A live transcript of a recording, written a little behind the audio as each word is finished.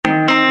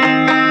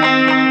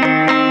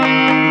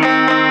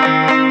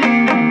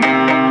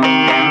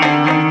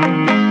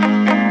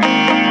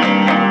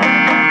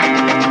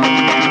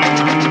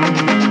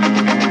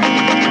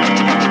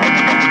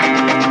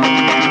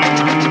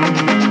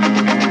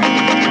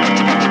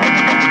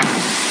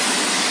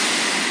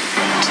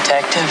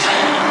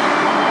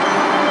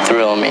detective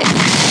thrill me.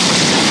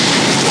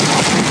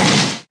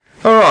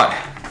 All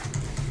right,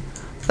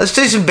 let's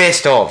do some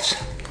best ofs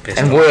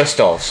and worst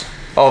ofs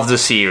of the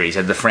series,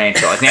 of the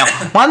franchise. Now,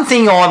 one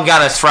thing I'm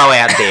going to throw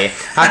out there,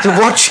 after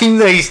watching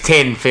these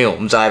 10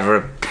 films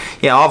over,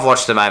 I've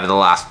watched them over the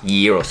last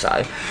year or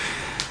so,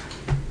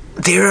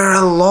 there are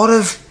a lot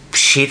of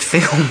shit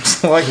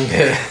films.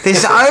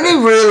 There's only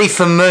really,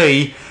 for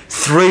me,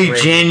 three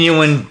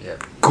genuine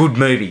good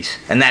movies,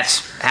 and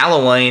that's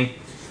Halloween,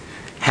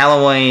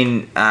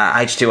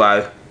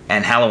 H2O,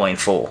 and Halloween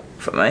 4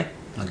 for me.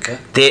 Okay.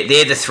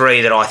 They're the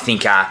three that I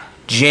think are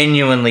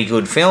genuinely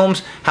good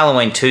films.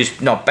 Halloween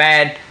 2's not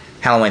bad.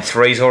 Halloween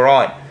 3's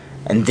alright.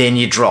 And then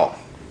you drop.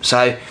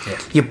 So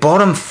your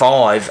bottom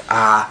 5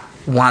 are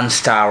 1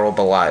 star or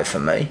below for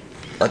me.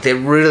 They're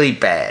really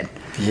bad.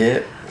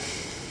 Yeah.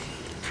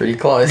 Pretty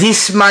close.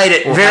 This made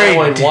it very...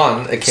 Halloween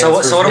 1 accounts so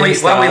what are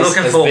we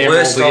looking for?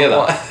 Worst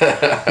of?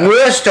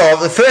 Worst of...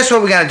 The first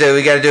one we're going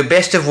to do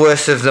best of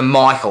worst of the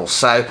Michaels.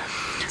 So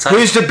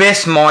who's the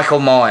best Michael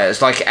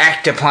Myers?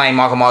 Actor playing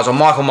Michael Myers or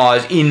Michael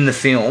Myers in the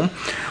film.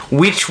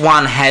 Which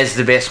one has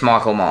the best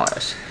Michael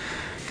Myers?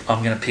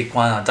 I'm going to pick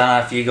one. I don't know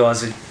if you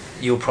guys...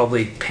 You'll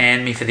probably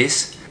pan me for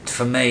this.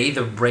 For me,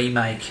 the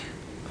remake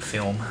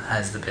film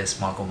has the best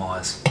Michael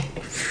Myers.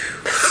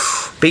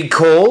 Big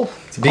call.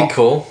 It's a big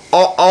call.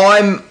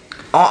 I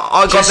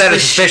got that as a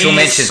special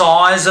mention. The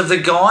size of the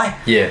guy.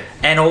 Yeah.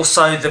 And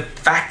also the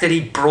fact that he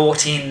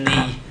brought in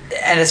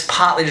and it's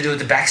partly to do with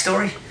the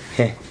backstory.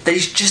 Yeah. That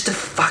he's just a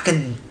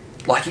fucking...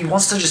 he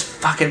wants to just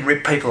fucking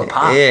rip people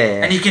apart.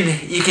 Yeah. And you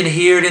can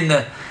hear it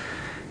in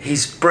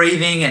his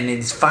breathing and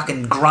his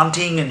fucking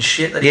grunting and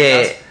shit that he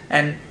does.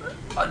 And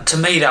to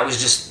me, that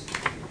was just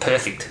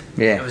perfect.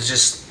 Yeah. It was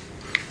just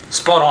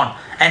spot on.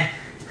 And,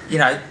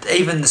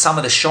 even some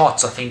of the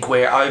shots, I think,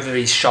 where over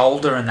his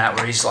shoulder and that,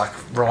 where he's,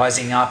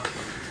 rising up.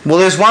 Well,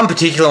 there's one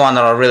particular one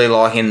that I really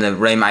like in the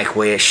remake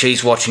where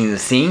she's watching The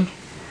Thing,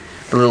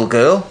 the little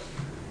girl,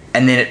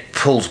 and then it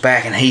pulls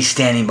back and he's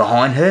standing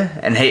behind her,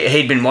 and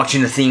he'd been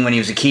watching The Thing when he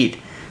was a kid,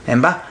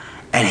 remember?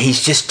 And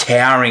he's just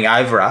towering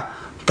over her,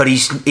 but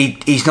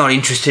he's not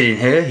interested in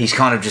her. He's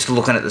kind of just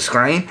looking at the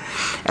screen,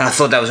 and I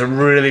thought that was a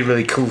really,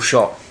 really cool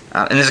shot.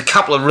 And there's a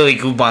couple of really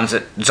good ones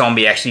that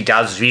Zombie actually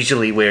does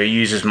visually where he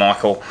uses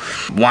Michael.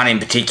 One in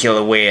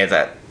particular where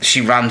that she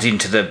runs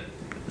into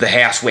the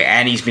house where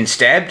Annie's been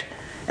stabbed,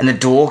 and the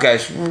door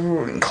goes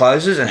and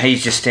closes, and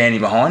he's just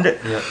standing behind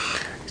it. Yep.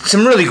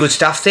 Some really good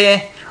stuff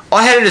there.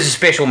 I had it as a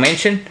special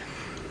mention.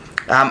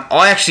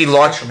 I actually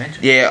like. Special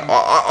mention? Yeah,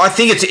 I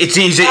think it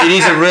is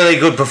a really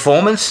good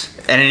performance,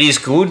 and it is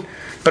good.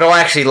 But I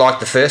actually like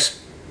the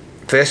first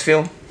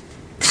film.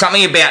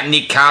 Something about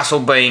Nick Castle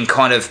being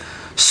kind of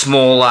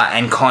smaller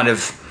and kind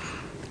of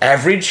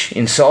average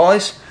in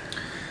size.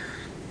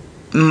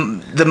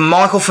 The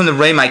Michael from the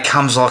remake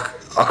comes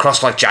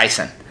across like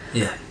Jason.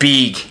 Yeah.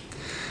 Big,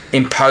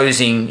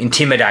 imposing,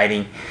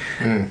 intimidating.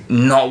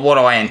 Not what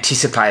I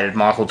anticipated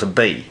Michael to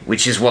be,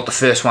 which is what the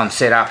first one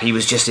set up. He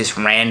was just this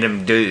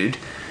random dude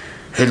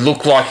who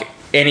looked like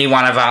any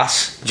one of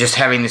us, just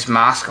having this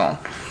mask on.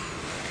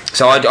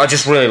 So I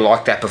just really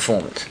liked that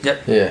performance.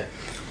 Yep. Yeah.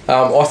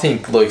 I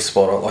think Luke's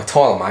spot on.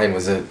 Tyler Mane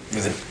was an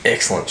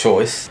excellent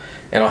choice,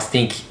 and I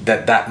think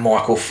that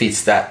Michael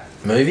fits that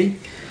movie.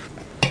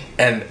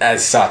 And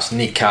as such,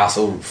 Nick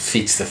Castle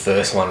fits the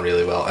first one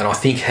really well. And I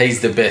think he's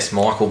the best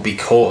Michael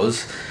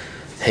because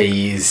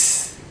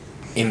he's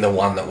in the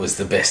one that was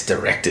the best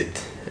directed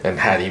and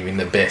had him in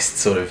the best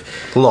sort of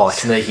light,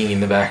 sneaking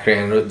in the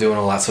background, doing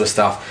all that sort of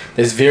stuff.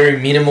 There's very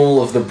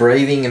minimal of the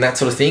breathing and that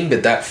sort of thing,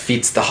 but that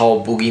fits the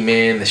whole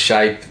boogeyman, the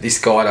shape. This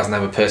guy doesn't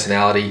have a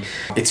personality.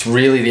 It's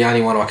really the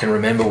only one I can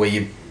remember where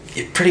you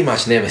pretty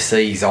much never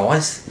see his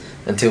eyes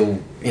until,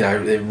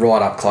 they're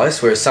right up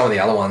close, whereas some of the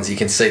other ones you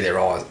can see their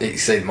eyes. You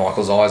see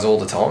Michael's eyes all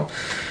the time.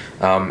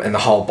 And the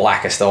whole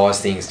blackest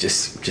eyes things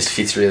just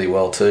fits really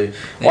well too.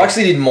 Yeah. I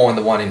actually didn't mind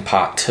the one in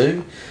part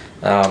 2.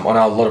 I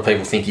know a lot of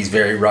people think he's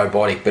very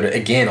robotic, but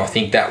again, I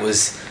think that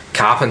was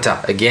Carpenter.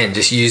 Again,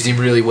 just used him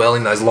really well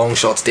in those long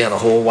shots down the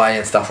hallway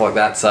and stuff like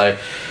that. So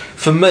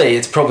for me,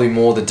 it's probably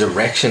more the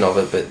direction of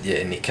it, but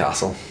yeah, Nick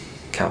Castle.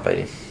 Can't beat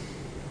him.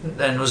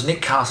 And was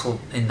Nick Castle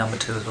in number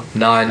 2 as well?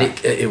 No,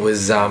 Nick. It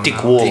was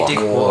Dick Warlock. Dick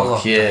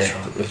Warlock.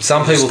 Yeah. Right.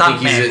 Some people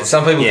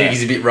think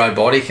he's a bit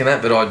robotic and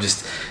that, but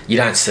you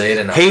don't see it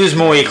enough. He was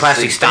more your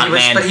classic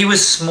stuntman. But he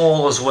was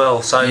small as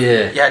well, so you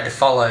had to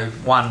follow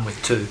one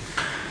with 2.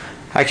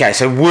 Okay,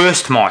 so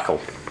worst Michael.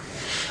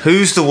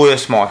 Who's the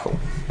worst Michael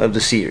of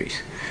the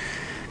series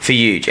for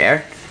you,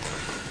 Jared?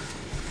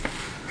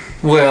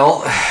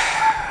 Well,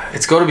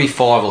 it's got to be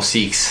 5 or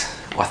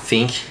 6, I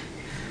think.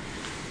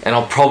 And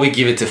I'll probably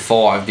give it to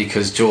 5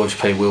 because George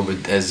P. Wilbur,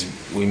 as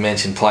we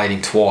mentioned, played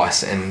him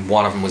twice, and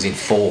one of them was in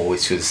 4,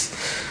 which was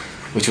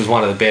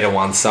one of the better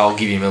ones. So I'll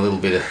give him a little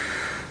bit of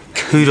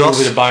kudos, a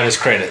little bit of bonus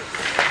credit.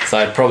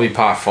 So probably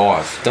part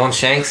 5. Don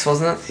Shanks,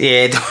 wasn't it?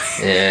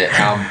 Yeah.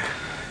 Yeah.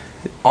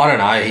 I don't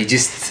know. He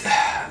just,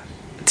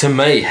 to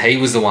me, he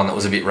was the one that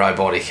was a bit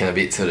robotic and a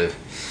bit sort of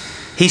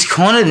he's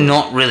kind of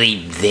not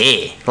really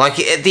there. Like,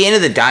 at the end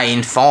of the day,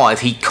 in 5,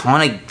 he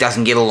kind of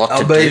doesn't get a lot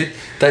to do.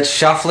 That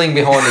shuffling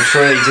behind the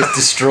tree just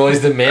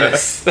destroys the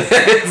menace.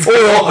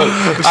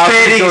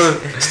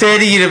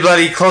 Standing in a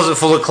bloody closet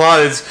full of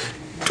clothes,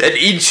 an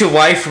inch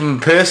away from a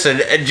person,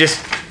 and just...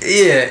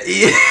 Yeah.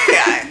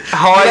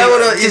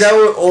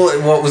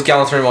 What was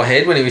going through my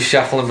head when he was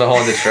shuffling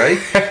behind the tree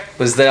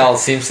was the old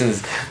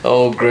Simpsons.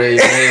 Oh, great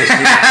man,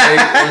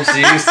 she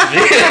used to be.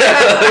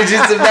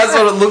 That's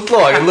what it looked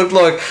like. It looked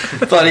like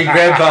bloody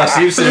Grandpa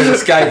Simpson had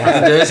escaped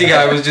from the nursing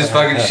home, was just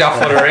fucking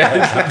shuffling around in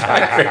the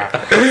background.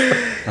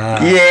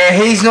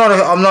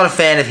 I'm not a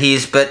fan of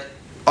his, but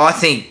I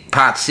think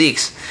part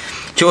 6.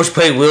 George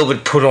P. Wilbur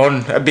put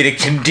on a bit of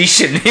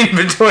condition in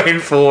between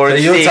 4 and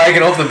 6. You're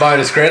taking off the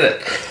bonus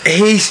credit.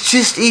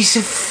 He's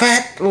a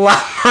fat,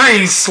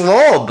 lumbering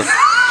slob.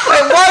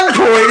 At one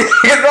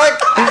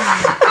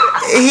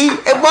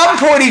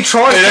point, he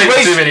tries to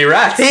reach too many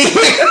rats. He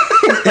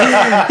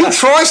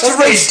tries to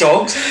reach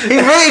dogs. He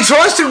really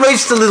tries to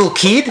reach the little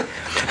kid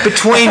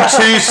between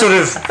 2 sort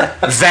of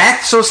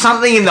vats or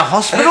something in the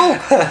hospital.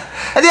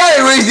 And the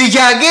only reason he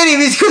can't get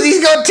him is because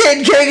he's got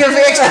 10 kg of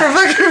extra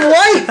fucking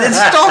weight that's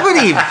stopping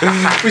him.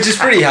 Which is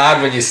pretty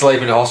hard when you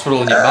sleep in a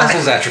hospital and your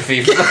muscles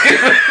atrophy for 10 years.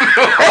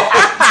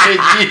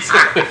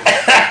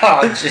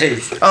 Oh,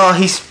 jeez. Oh,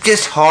 he's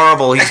just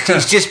horrible.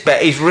 He's just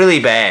bad. He's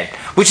really bad.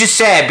 Which is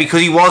sad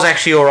because he was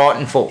actually alright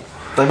in 4.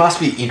 They must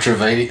be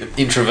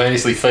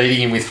intravenously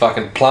feeding him with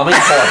fucking plumbing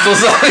pipes or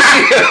something.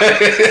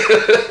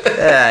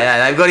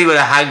 Yeah, they've got him on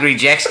a Hungry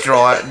Jack's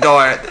diet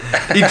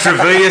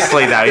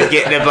intravenously though. He's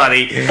getting a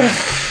bloody.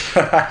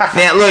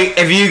 Now, look,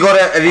 have you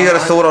got a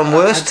thought on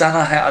worst?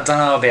 I don't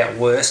know about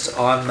worst.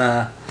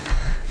 I'm,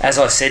 as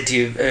I said to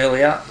you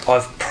earlier,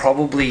 I've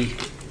probably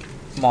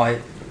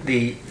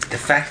the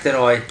fact that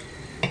I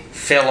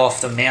fell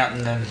off the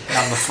mountain in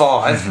number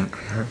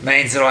 5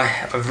 means that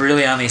I've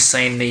really only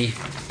seen the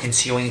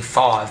ensuing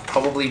 5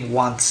 probably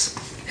once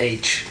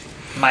each,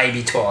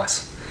 maybe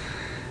twice,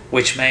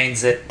 which means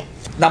that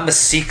number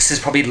 6 is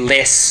probably the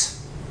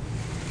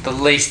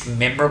least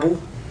memorable.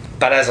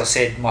 But as I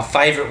said, my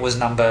favourite was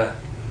the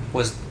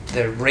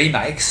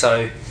remake,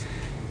 so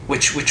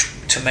which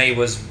to me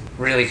was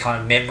really kind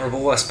of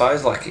memorable, I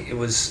suppose. Like, it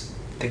was,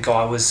 the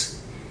guy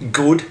was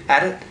good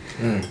at it.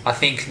 I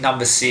think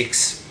number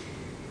 6.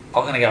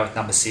 I'm going to go with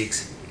number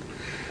 6.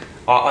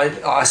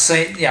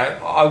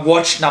 I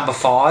watched number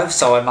 5,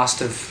 so I must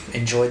have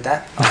enjoyed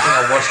that. I think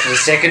I watched it a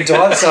second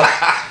time, so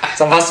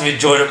I must have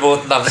enjoyed it more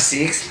than number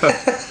 6.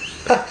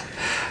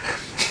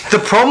 The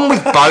problem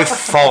with both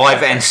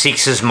 5 and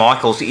 6's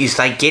Michaels is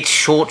they get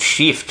short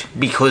shift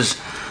because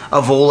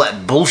of all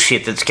that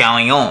bullshit that's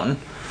going on,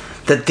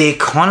 that they're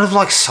kind of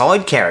like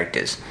side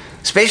characters,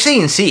 especially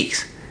in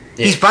 6.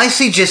 Yeah. He's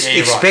basically just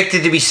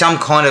expected to be some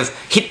kind of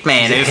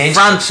hitman who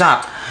fronts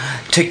up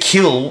to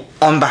kill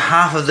on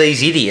behalf of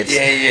these idiots.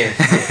 Yeah.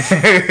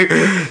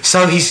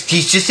 So he's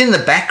just in the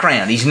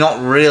background. He's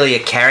not really a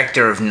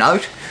character of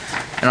note,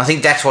 and I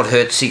think that's what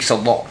hurts 6 a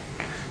lot.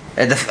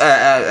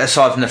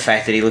 Aside from the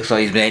fact that he looks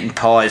like he's been eating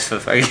pies for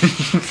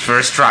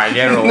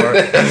Australia or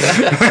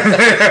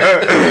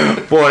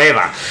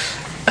whatever.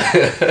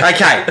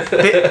 Okay,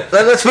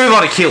 let's move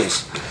on to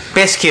kills.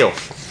 Best kill.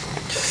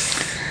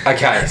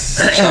 Okay,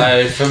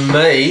 so for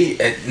me,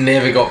 it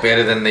never got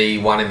better than the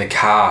one in the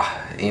car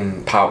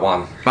in part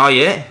 1. Oh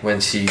yeah,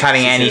 when she's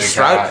cutting Annie's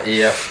throat.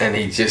 Yep, and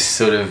he just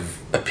sort of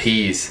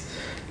appears.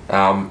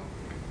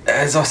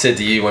 As I said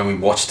to you when we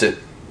watched it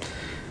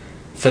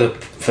for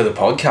the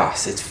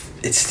podcast,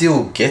 it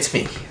still gets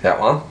me, that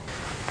one.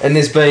 And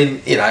there's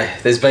been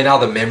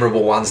other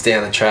memorable ones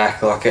down the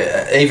track, like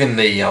even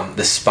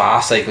the spa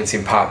sequence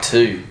in part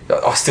 2.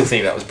 I still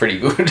think that was pretty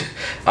good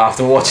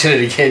after watching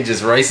it again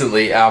just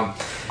recently.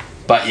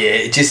 But yeah,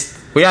 it just.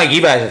 We know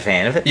Gibbo's a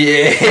fan of it.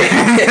 Yeah.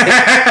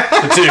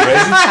 For 2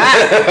 reasons.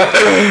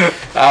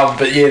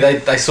 But yeah,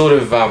 they sort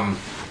of...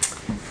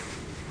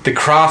 the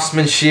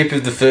craftsmanship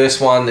of the first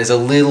one, there's a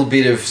little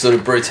bit of sort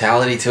of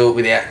brutality to it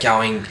without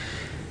going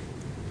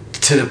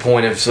to the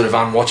point of sort of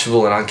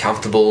unwatchable and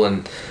uncomfortable,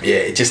 and yeah,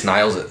 it just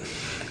nails it.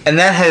 And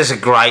that has a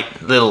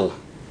great little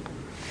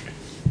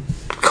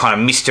kind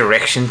of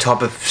misdirection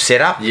type of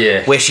setup.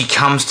 Yeah. Where she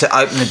comes to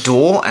open the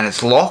door and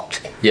it's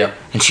locked. Yep.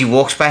 And she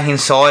walks back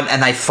inside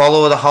and they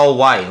follow her the whole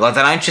way. Like,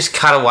 they don't just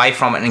cut away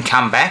from it and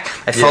come back.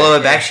 They follow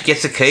her back. She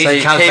gets the keys. So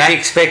she comes keep back.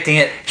 expecting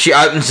it. She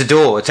opens the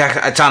door.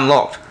 It's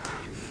unlocked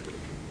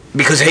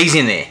because he's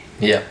in there.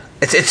 Yeah.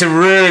 It's a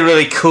really,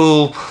 really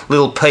cool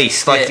little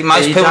piece. Like,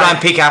 most people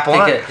don't pick up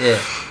on it. Yeah.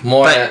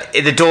 But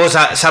the doors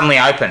are suddenly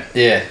open.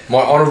 Yeah. My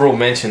honourable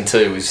mention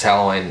too was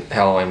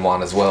Halloween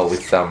 1 as well,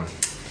 with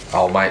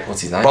old mate,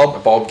 what's his name?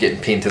 Bob getting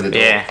pinned to the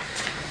door. Yeah.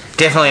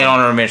 Definitely an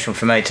honourable mention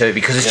for me too,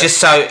 because it's just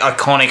so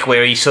iconic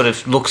where he sort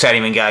of looks at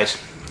him and goes...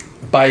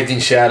 Bathed in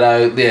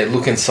shadow,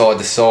 looking side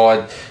to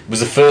side. It was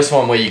the first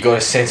one where you got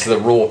a sense of the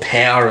raw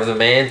power of the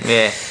man.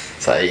 Yeah.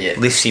 So, yeah.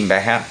 Lifts him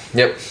back up.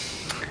 Yep.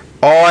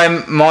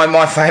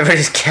 My favourite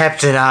is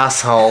Captain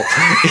Arsehole.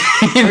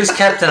 Who's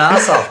Captain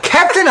Arsehole?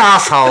 Captain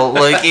Arsehole,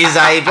 Luke, is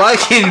a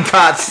bloke in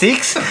part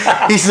 6.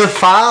 He's the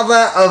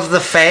father of the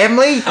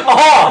family.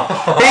 Oh!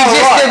 He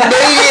just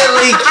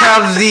immediately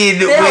comes in.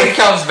 Now he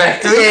comes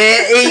back to it.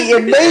 Yeah, he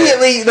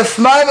immediately, the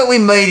moment we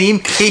meet him,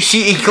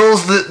 he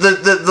calls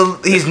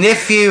his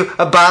nephew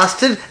a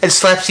bastard and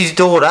slaps his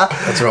daughter.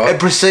 That's right. And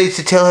proceeds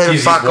to tell her to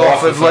fuck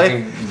off and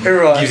leave.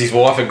 Right. Gives his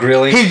wife a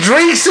grilling. He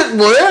drinks at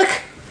work.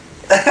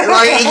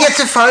 Like, he gets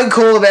a phone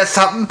call about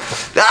something. You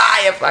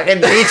fucking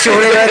bitch or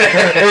whatever.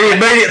 And he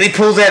immediately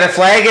pulls out a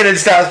flagon and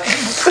starts.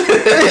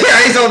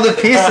 He's on the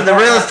piss of the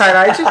real estate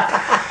agent.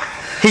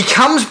 He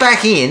comes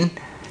back in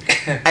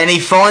and he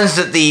finds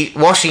that the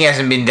washing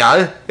hasn't been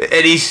done,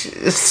 and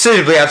he's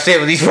suitably upset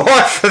with his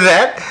wife for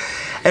that.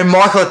 And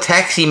Michael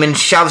attacks him and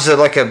shoves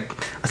I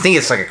think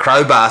it's like a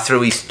crowbar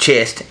through his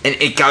chest, and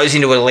it goes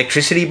into an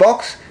electricity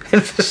box.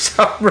 And for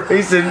some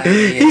reason,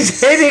 his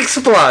head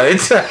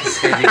explodes. His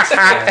head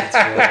explodes,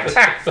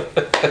 right.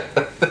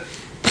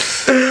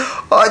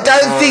 I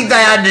don't think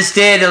they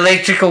understand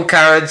electrical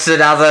currents and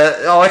other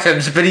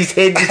items, but his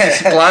head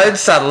just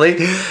explodes suddenly.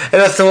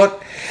 And I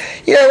thought,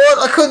 you know what?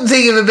 I couldn't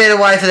think of a better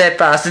way for that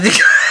bastard to go.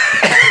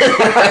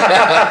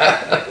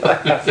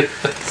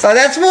 So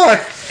that's my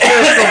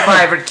personal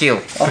favourite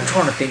kill. I'm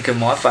trying to think of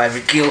my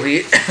favourite kill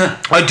here.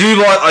 I do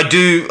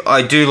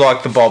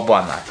like the Bob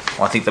one though.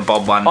 I think the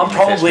Bob one. I'm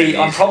probably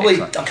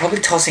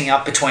excellent. tossing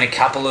up between a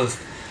couple of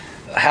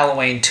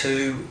Halloween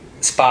 2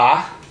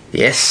 Spa.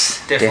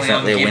 Yes, definitely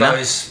on a winner.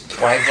 Gibbo's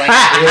wavelength.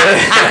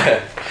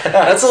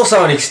 That's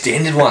also an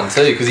extended one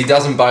too, because he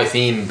does them both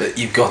in, but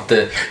you've got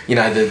the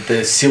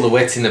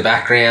silhouettes in the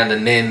background,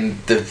 and then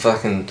the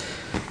fucking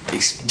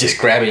he's just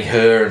grabbing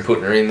her and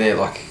putting her in there.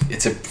 Like,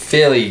 it's a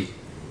fairly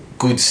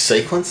good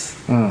sequence.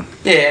 Yeah,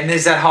 and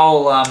there's that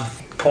whole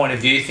point of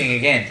view thing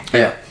again.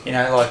 Yeah. You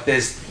know, like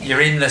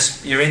you're in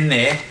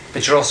there,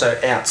 but you're also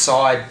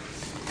outside,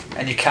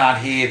 and you can't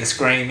hear the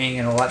screaming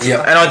and all that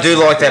stuff. And I do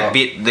like that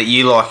bit that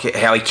you like,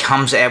 how he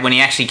comes out, when he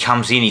actually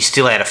comes in, he's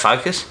still out of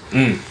focus.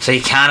 So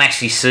you can't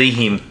actually see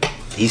him,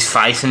 his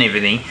face and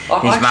everything,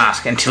 his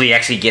mask, until he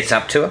actually gets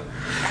up to her.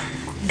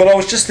 But I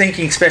was just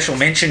thinking, special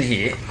mention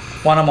here,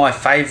 one of my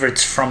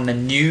favourites from the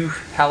new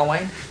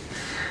Halloween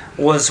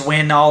was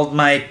when old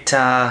mate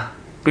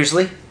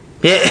Grizzly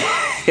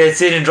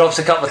gets in and drops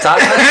a couple of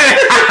tacos.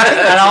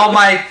 And old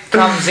mate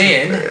comes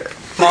in,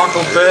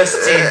 Michael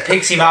bursts in,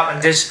 picks him up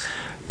and just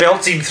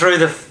belts him through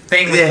the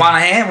thing with one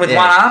hand, with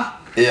one arm.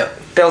 Yeah.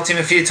 Belts him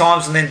a few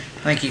times, and then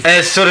I think he And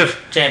it's sort of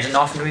jams a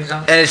knife into his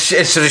arm. And it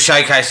sort of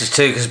showcases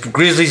too, because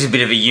Grizzly's a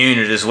bit of a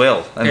unit as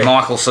well, and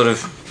Michael sort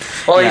of.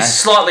 Well, he's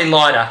slightly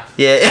lighter.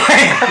 Yeah.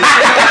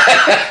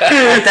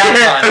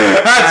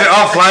 That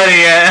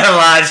Offloading a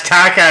large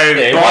taco.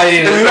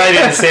 Made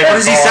in 75. What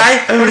does he say?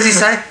 What does he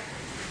say?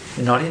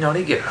 Naughty,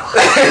 naughty girl.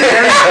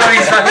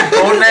 He's fucking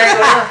bored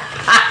now.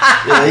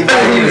 Yeah, he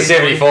made it in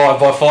 75.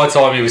 By fight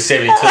time, he was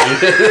 72.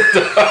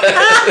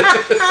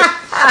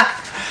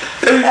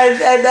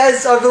 And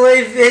as I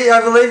believe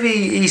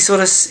he's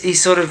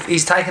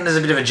taken as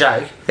a bit of a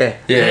joke. Yeah.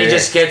 And he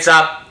just gets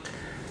up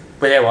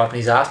without wiping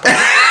his ass.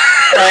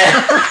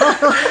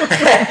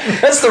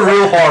 That's the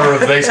real horror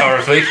of these horror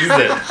flicks, isn't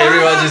it?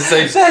 Everyone just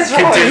seems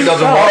content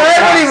doesn't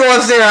Nobody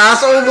wants their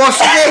ass or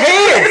washing their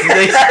hands.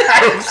 And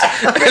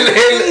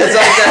then it's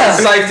like that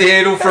safety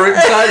handle for it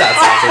and donuts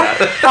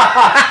after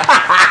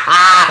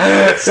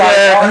that. So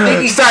I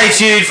think Stay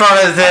tuned for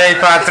the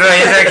third part 3.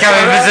 Is that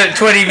coming visit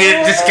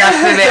 20-minute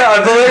discussion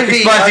about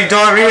explosive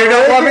diarrhea and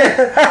all?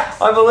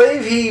 I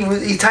believe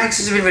he takes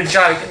it as a bit of a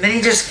joke, and then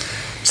he just.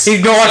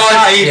 He's not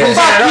Fuck you, man. Pulls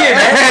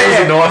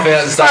a knife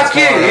out and starts Fuck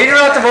you! firing. You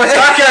interrupted my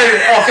taco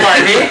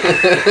offload here.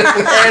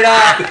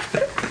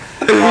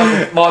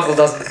 And Michael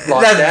doesn't like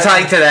Doesn't that.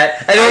 take to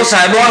that. And also,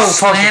 Michael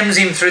slams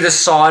him through the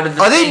side of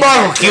the I think thing.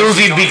 Michael kills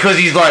him because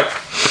he's like,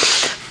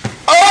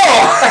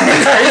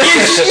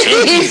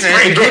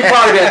 The good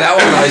part about that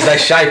one though is they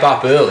shape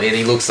up early, and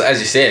he looks, as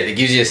you said, it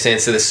gives you a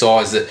sense of the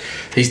size that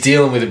he's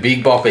dealing with a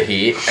big bopper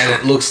here, and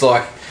it looks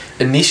like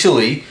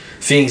initially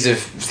things are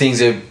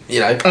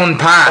on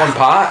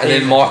par. and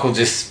then Michael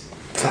just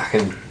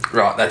fucking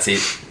that's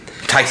it,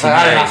 Takes him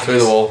Had out. enough. through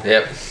the wall.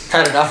 Yep.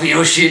 Had enough of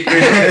your shit.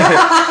 Literally,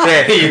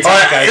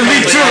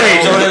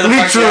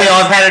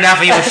 I've had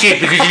enough of your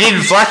shit because you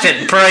didn't flush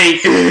it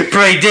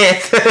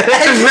pre-death.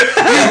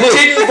 You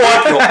didn't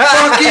wipe your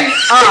fucking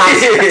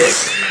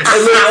ass.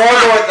 And look,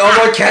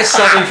 I might catch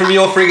something from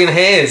your friggin'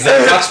 hands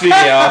that touched me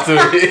now after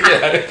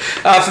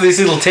this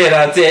little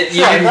tete-a-tete.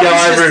 You didn't go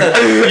over and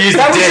use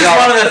the That was dead just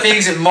eye. one of the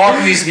things that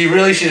Michael used to be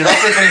really shitted off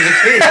with when he was a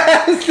kid.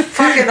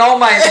 Fucking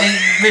old mate,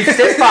 my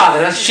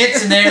stepfather, that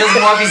shits in there, he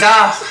doesn't wipe his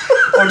ass.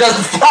 Or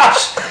doesn't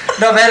flush.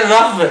 And I've had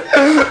enough of it.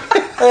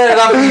 I've had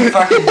enough of you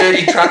fucking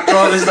dirty truck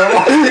drivers. He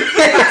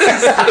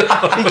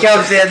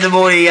comes out in the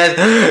morning, he goes,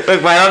 look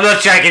mate, I'm not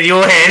shaking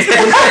your hand.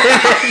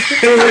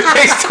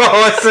 Next time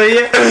I see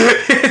you.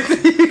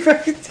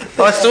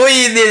 I saw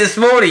you in there this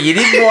morning, you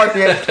didn't wipe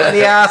your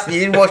bloody ass and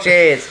you didn't wash your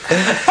hands.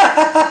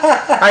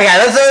 Okay,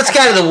 let's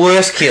go to the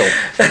worst kill.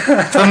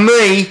 For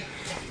me,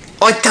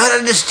 I don't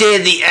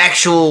understand the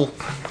actual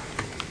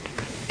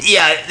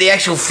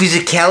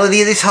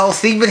physicality of this whole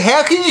thing, but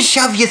how can you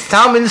shove your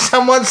thumb in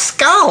someone's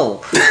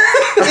skull?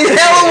 In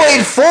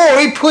Halloween 4,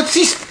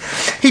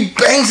 he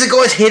bangs the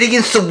guy's head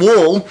against the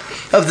wall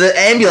of the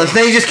ambulance, and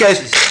then he just goes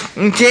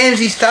and jams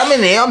his thumb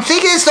in there. I'm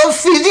thinking it's not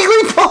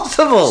physically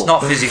possible. It's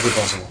not physically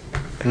possible.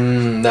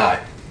 No.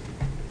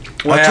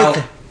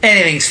 Well,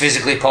 anything's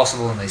physically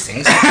possible in these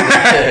things.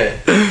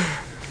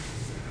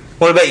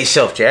 What about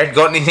yourself, Jared?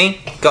 Got anything?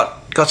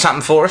 Got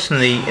something for us in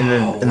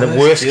the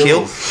worst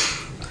kill?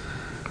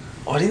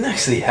 I didn't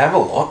actually have a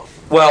lot.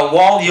 Well,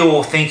 while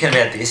you're thinking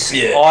about this,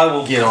 Yeah, I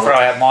will get on throw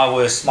it. out my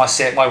worst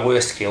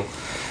kill.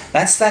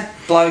 That's that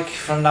bloke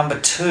from number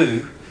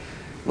 2,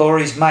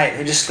 Laurie's mate,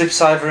 who just slips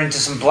over into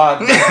some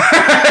blood.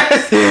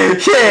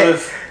 Yeah.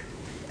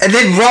 And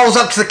then rolls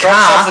up to the Drops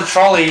car, off the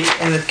trolley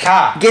in the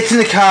car. gets in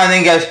the car, and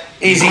then goes,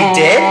 Is he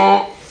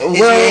dead? Is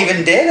he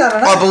even dead? I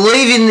don't know. I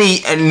believe in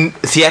the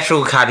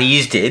theatrical cut he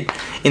is dead.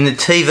 In the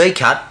TV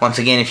cut, once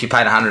again, if you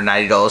paid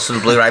 $180 for the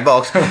Blu-ray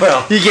box,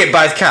 Well. you get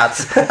both cuts.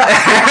 So, Is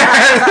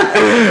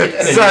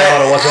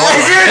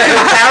there a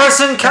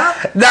comparison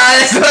cut? No,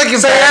 it's not a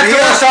So you have to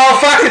watch the whole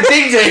fucking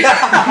thing, do you?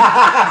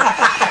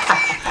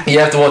 You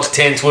have to watch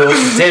 10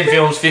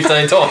 films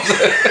 15 times.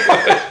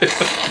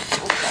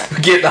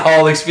 Get the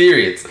whole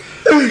experience.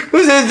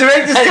 Was the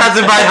director's cuts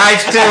of both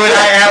H2 and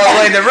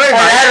Halloween the remake?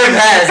 Adam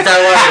has,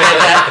 don't worry about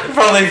that.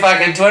 Probably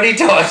fucking 20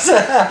 times.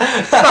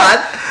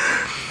 But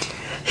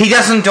he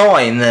doesn't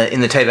die in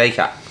the TV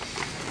cut.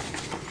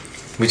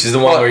 Which is the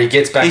one where he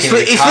gets back in the car.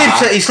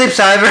 He slips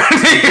over.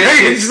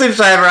 He slips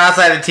over, ass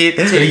over tit.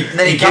 Then he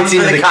comes gets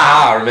into to the the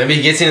car. Remember,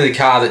 he gets into the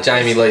car that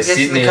Jamie Lee's Gets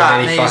sitting in in, the car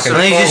and then he and fucking he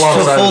And he just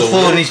flies over falls the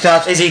forward and wall. he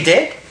starts. Is he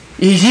dead?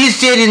 He is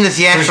dead in the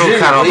theatrical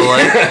cut, I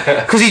believe.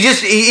 Because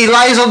he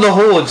lays on the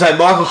horn so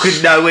Michael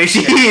couldn't know where she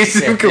is,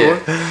 of course.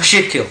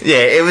 Shit kill.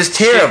 Yeah, it was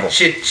terrible.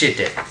 Shit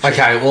dead.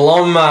 Okay,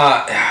 well,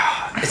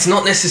 it's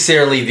not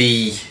necessarily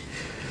the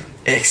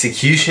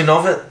execution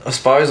of it, I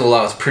suppose,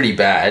 although it's pretty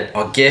bad.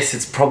 I guess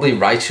it's probably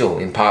Rachel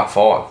in part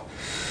 5.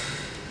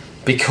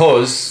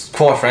 Because,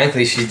 quite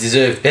frankly, she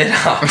deserved better.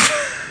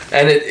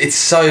 And it's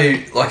so,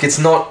 like, it's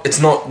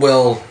not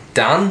well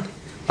done.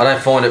 I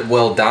don't find it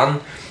well done.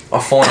 I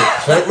find it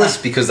pointless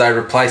because they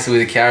replace it with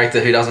a character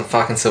who doesn't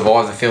fucking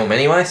survive the film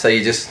anyway. So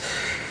you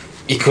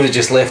could have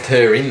just left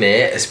her in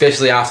there,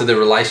 especially after the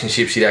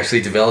relationship she'd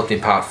actually developed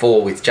in part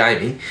 4 with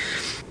Jamie.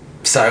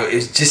 So it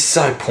was just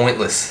so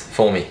pointless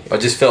for me. I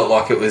just felt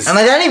like it was... And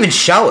they don't even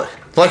show it.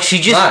 Like, she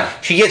gets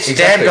stabbed,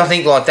 exactly. I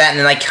think, like that, and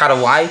then they cut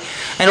away.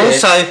 And Yeah,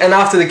 also... and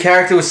after the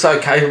character was so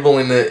capable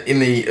in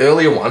the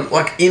earlier one,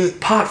 like in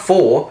part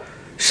 4,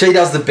 she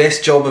does the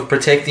best job of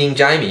protecting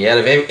Jamie out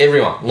of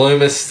everyone.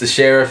 Loomis, the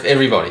sheriff,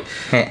 everybody.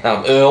 Yeah.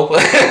 Earl.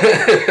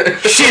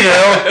 Shit,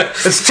 Earl.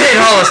 It's Ted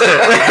Hollister.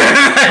 They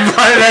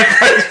blow that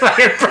place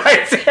fucking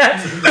breaks out.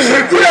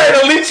 You know,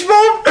 the lynch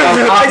mob?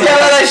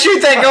 They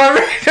shoot that guy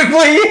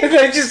randomly and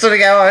they just sort of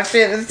go, oh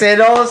shit, it's Ted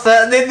Hollister.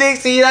 And then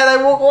next thing you know,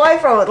 they walk away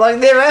from it like it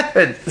never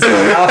happened.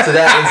 After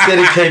that, instead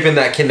of keeping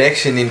that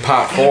connection in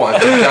part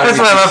 5, That's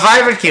one of my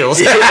favourite kills.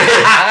 you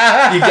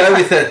go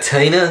with that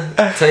Tina,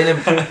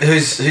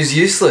 who's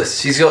useless.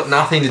 She's got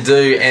nothing to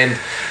do, and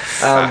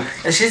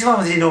And she's the one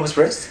with the enormous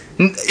breast?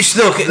 Look,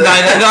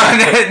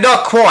 no,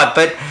 not quite,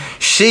 but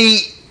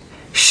she's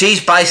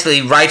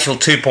basically Rachel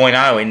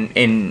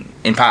 2.0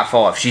 in part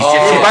 5. She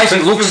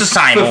basically looks the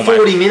same for almost.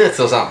 40 minutes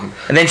or something.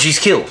 And then she's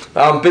killed.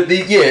 But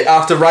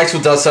after Rachel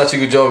does such a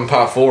good job in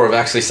part 4 of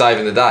actually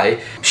saving the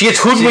day, She gets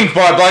hoodwinked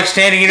by a bloke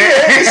standing in it.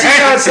 she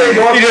can't see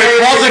what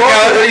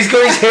he's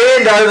got his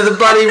hand over the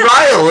bloody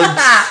rail,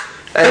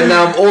 and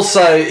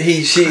also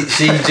she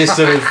just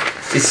sort of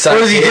is so. What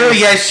does he do? He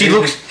goes.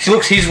 careless. She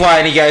looks his way,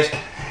 and he goes.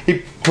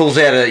 He pulls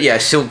out a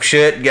silk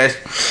shirt and goes.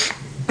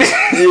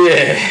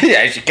 Yeah.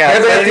 Yeah, she can't. How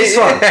about this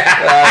one?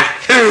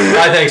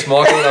 No thanks,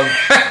 Michael.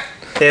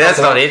 Yeah, that's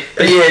not it.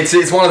 But yeah,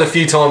 it's one of the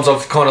few times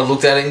I've kind of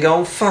looked at it and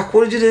gone, fuck,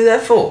 what did you do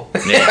that for?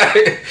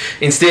 Yeah.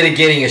 Instead of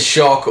getting a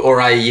shock or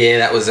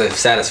that was a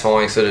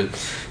satisfying sort of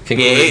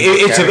conclusion.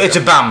 Yeah, it's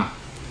a bum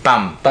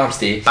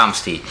steer.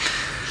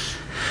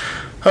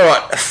 All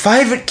right,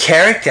 favourite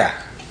character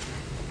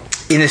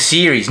in the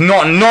series,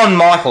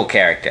 non-Michael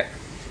character.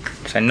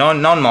 So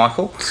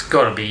non-Michael. It's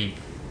got to be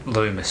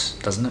Loomis,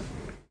 doesn't it?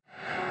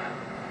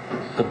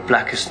 The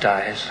blackest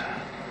eyes,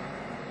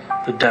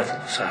 the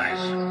devil's eyes.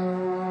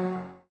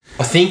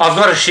 I think I've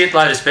got a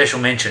shitload of special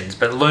mentions,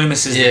 but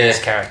Loomis is the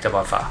best character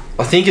by far.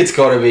 I think it's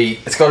got to be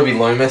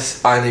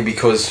Loomis, only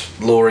because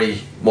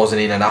Laurie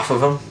wasn't in enough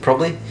of them,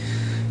 probably.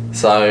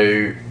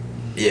 So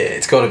yeah,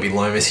 it's got to be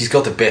Loomis. He's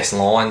got the best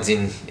lines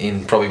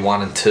in probably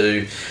 1 and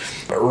 2.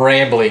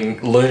 Rambling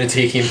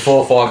lunatic in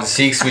 4, 5 and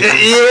 6, which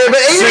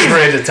is super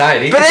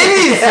entertaining. But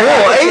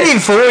even in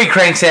 4, he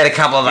cranks out a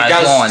couple of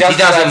those lines. He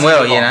does them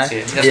well, you know.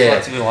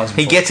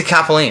 He gets a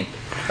couple in.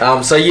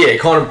 So yeah,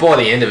 kind of by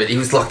the end of it, he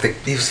was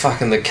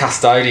fucking the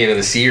custodian of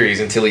the series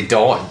until he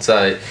died.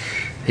 So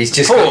He's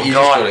just Poor got, you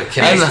guy. just got to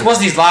connect.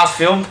 Wasn't his last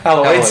film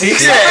Halloween 6?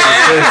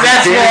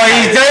 That's why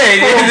he's dead.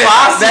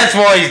 That's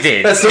why he's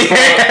dead. That's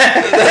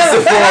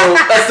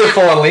the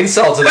final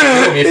insult to the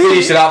film. You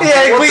finish it up.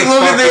 Yeah, what quick the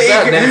look fuck at is the-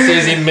 that? And then it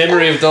says in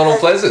memory of Donald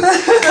Pleasant.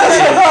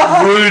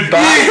 Rude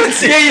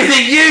bastard. Yeah, you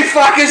think you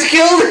fuckers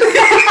killed him?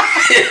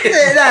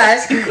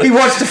 He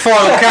watched the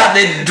final cut,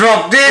 then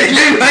dropped dead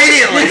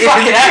immediately.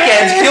 Fucking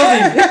Ackheads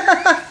killed him.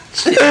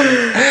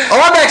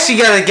 I'm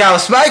actually going to go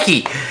with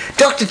Smokey.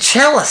 Dr.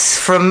 Chalice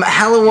from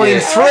Halloween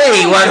 3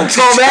 won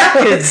Tom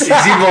Atkins. He's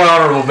in my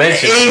honourable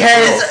mention. He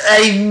has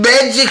a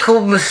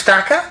magical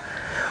moustache.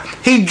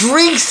 He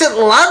drinks at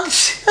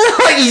lunch.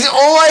 Like he's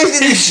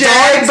always in his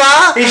dive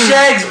bar. His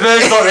shag's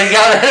burst like they're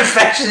going out of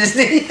fashion,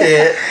 isn't he?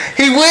 Yeah.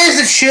 He wears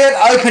a shirt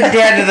open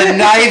down to the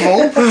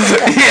navel.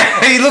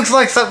 Yeah, he looks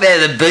like something out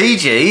of the Bee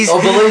Gees. I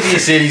believe you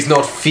said he's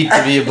not fit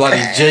to be a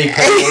bloody GP.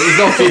 He's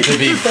not fit to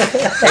be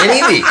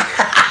anything.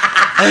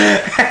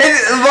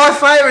 My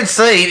favourite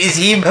scene is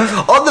him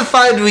on the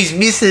phone to his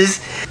missus,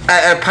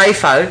 a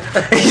payphone.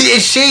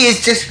 She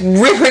is just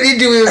ripping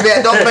into him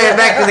about not being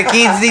back with the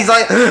kids. And he's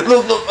like,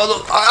 look,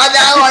 I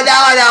know,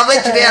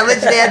 let you down.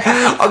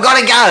 I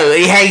gotta go.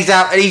 And he hangs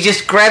up and he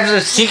just grabs a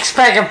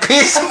 6-pack of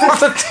piss off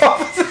the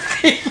top of the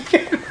thing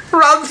and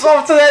runs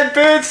off to that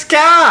bird's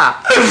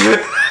car.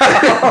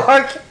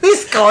 Like,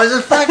 this guy's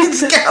a fucking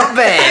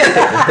scumbag.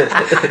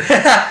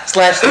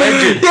 Slash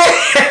legend.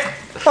 Yeah.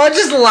 I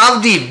just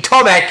loved him.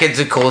 Tom Atkins,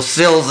 of course,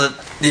 sells it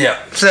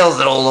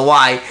all the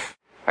way.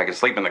 I could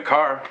sleep in the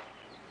car.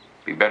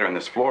 Be better in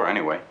this floor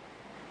anyway.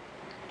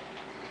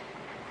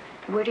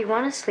 Where do you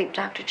want to sleep,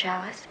 Dr.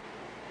 Chalice?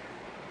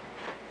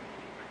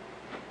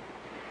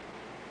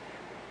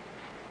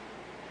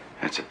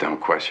 That's a dumb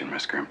question,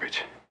 Miss Grimbridge.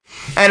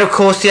 And of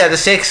course, the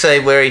sex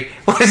scene where he,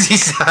 what does he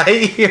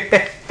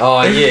say?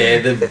 Oh yeah,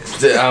 the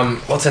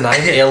what's her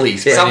name?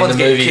 Ellie's been Someone's in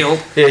the getting movie.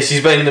 killed. Yeah,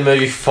 she's been in the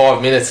movie for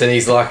 5 minutes, and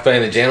he's like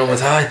being a gentleman.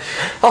 Oh,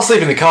 I'll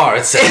sleep in the car.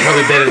 It's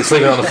probably better than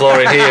sleeping on the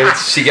floor in here.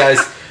 She goes,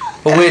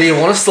 well, where do you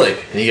want to sleep?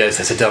 And he goes,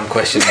 that's a dumb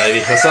question, maybe,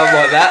 or something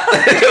like that.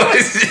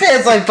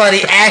 Sounds like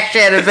bloody Ash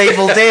out of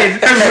Evil Dead.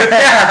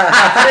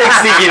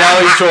 Next thing you know,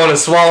 he's trying to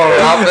swallow her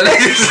up,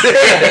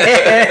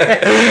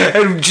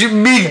 And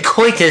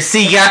mid-coitus,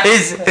 he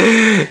goes,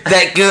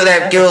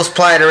 that girl's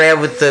playing around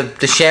with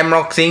the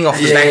shamrock thing off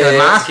the back of the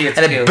mask, gets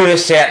and it killed.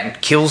 bursts out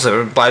and kills her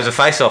and blows her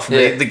face off. And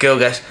Yeah. the girl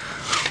goes,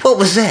 what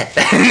was that?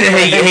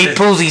 he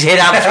pulls his head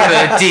up through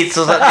her tits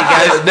or something. He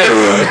goes, no,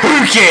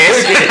 who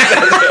cares?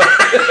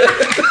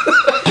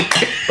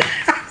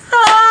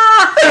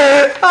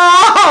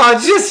 Oh,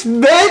 just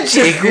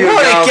magic!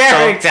 What a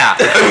character!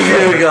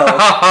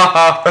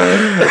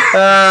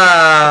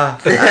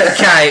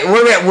 Okay,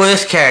 what about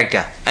worst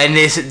character? And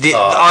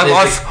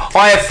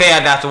I have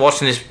found after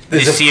watching this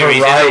There's a series,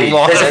 parade. there's a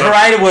lot. There's a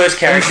parade of worst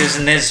characters,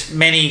 and there's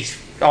many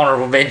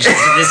honourable mentions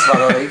in this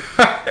one, I think.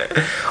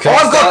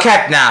 I've got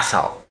Captain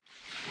Arsehole.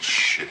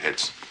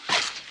 Shitheads.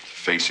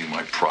 Facing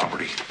my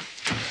property.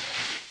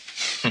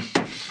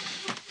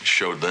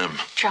 Showed them.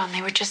 John,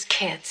 they were just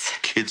kids.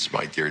 Kids,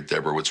 my dear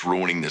Deborah, what's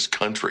ruining this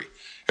country.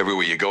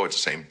 Everywhere you go, it's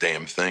the same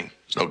damn thing.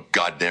 There's no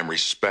goddamn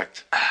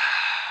respect.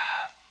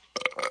 I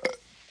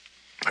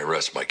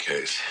rest my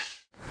case.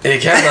 Yeah,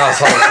 Captain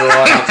Arsehole's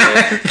right up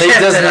there.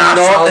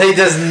 He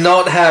does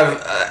not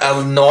have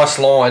a nice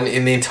line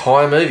in the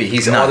entire movie.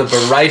 He's either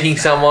berating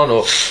someone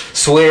or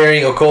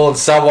swearing or calling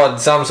someone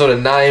some sort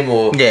of name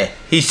or... Yeah,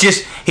 he's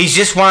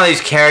just one of these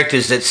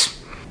characters that's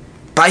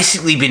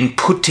basically been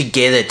put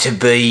together to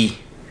be...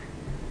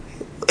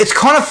 It's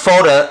kind of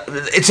fodder.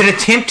 It's an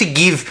attempt to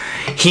give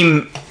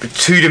him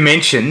 2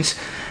 dimensions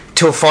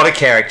to a fodder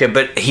character,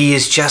 but he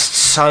is just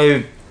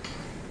so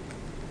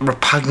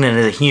repugnant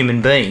as a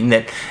human being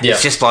that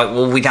it's just like,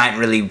 well, we don't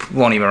really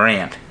want him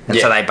around. And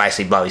so they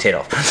basically blow his head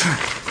off.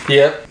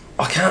 Yeah.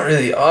 I've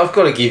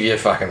got to give you a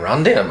fucking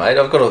rundown, mate.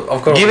 I've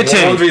got Give a it to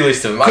me. laundry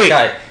list of them. Quick.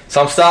 Okay,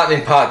 so I'm starting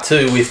in part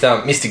 2 with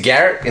Mr.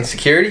 Garrett in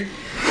security.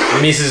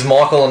 Mrs.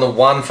 Michael on the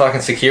one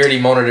fucking security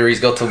monitor he's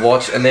got to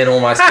watch, and then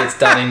almost gets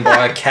done in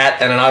by a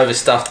cat and an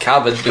overstuffed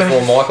cupboard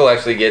before Michael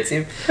actually gets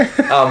him.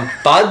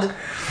 Bud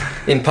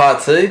in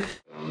part 2.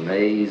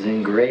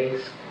 Amazing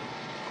grace,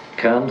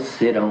 come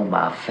sit on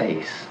my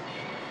face.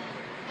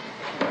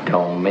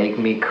 Don't make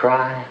me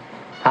cry,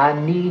 I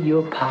need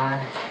your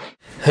pie.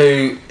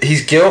 Who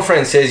his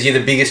girlfriend says you're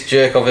the biggest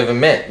jerk I've ever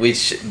met,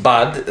 which,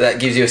 Bud, that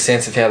gives you a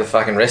sense of how the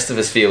fucking rest of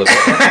us feel about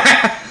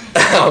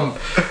it.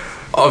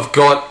 I've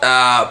got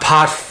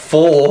part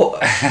 4,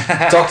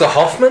 Dr.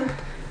 Hoffman,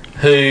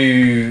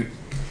 who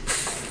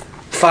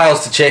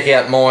fails to check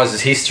out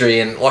Myers' history,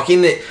 and like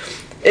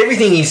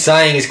everything he's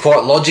saying is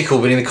quite logical,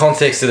 but in the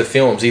context of the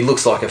films, he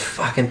looks like a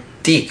fucking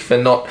dick for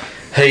not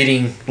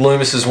heeding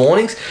Loomis's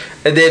warnings.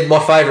 And then my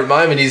favourite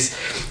moment is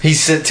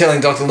he's telling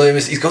Dr.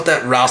 Loomis, he's got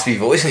that raspy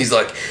voice, and he's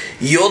like,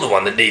 "You're the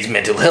one that needs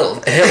mental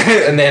health."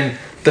 And then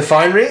the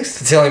phone rings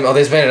to tell him, "Oh,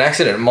 there's been an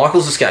accident and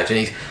Michael's escaped," and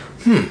he's,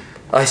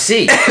 I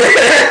see.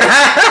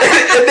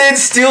 And then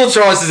still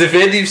tries to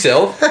defend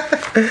himself.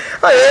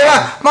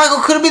 Michael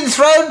could have been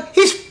thrown.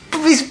 His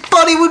his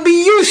body would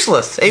be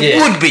useless.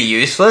 It would be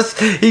useless.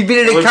 He'd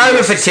been in a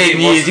coma for 10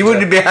 years. He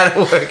wouldn't be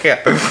able to work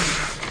out.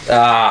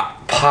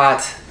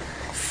 Part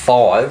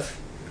 5.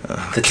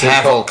 The two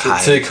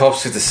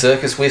cops with the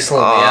circus whistle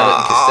and the Abbott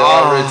and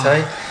Costello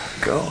routine.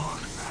 God.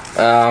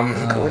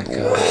 Part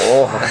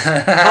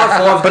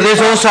 5, but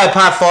there's also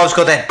part 5's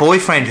got that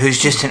boyfriend who's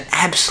just an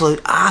absolute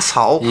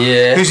asshole.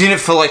 Yeah. Who's in it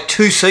for like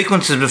 2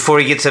 sequences before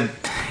he gets a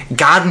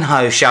garden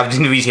hose shoved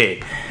into his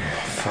head.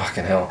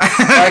 Fucking hell.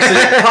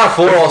 Actually, part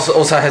 4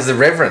 also has the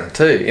Reverend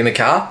too in the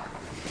car.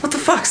 What the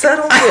fuck's that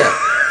all about?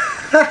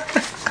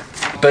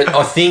 But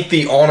I think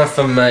the honour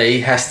for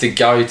me has to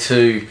go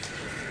to...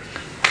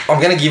 I'm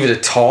going to give it a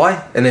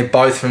tie, and they're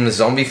both from the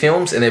zombie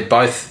films, and they're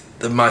both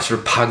the most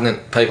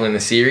repugnant people in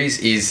the series,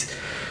 is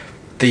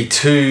the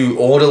 2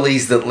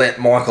 orderlies that let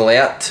Michael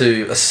out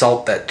to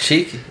assault that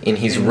chick in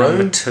his room.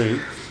 Number 2.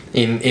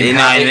 In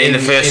the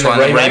first one,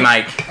 the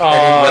remake.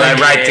 Where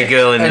they raped the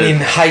girl in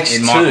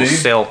H2, Michael's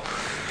cell.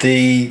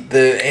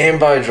 The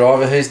Ambo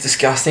driver who's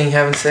disgusting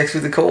having sex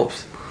with the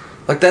corpse.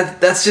 Like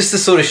that's just the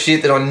sort of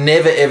shit that I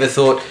never ever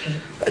thought.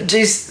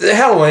 Geez, the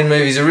Halloween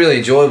movies are really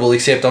enjoyable,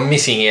 except I'm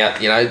missing out,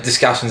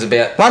 discussions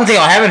about... One thing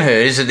I haven't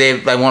heard is that they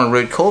want to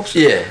root corpse.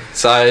 Yeah,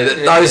 so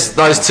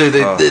those two,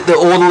 the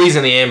orderlies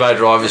and the Ambo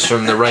drivers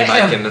from the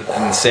remake and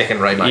the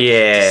second remake.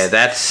 Yeah,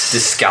 that's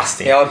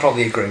disgusting. Yeah, I'd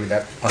probably agree with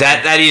that.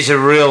 That is a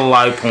real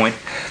low point.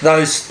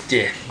 Those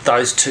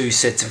 2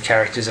 sets of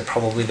characters are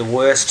probably the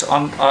worst.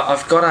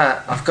 I've got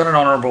an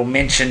honourable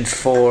mention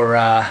for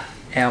our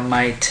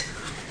mate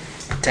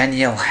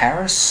Danielle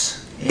Harris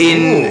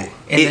in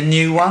the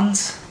new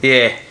ones.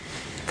 Yeah.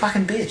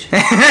 Fucking bitch. Her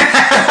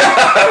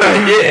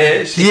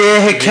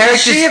character.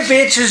 Is she a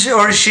bitch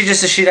or is she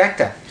just a shit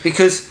actor?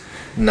 Because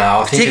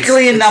no, I think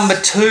particularly in number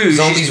 2,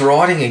 zombies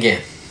riding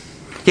again.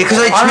 Yeah, because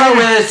I don't know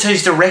whether it's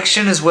his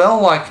direction as well,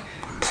 like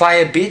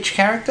play a bitch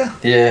character.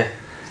 Yeah.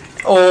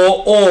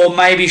 Or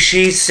maybe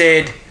she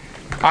said,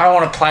 I don't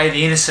want to play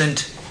the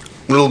innocent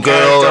little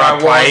girl that I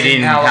played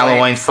in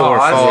Halloween 4 or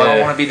 5.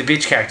 I want to be the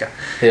bitch character.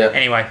 Yeah.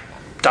 Anyway,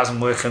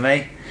 doesn't work for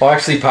me. I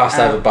actually passed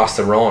over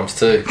Busta Rhymes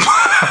too. I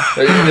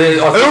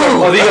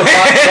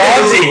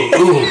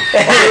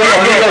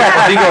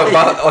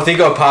think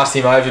I passed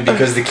him over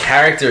because the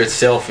character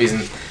itself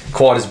isn't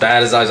quite as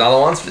bad as those other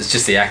ones, but it's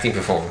just the acting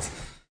performance.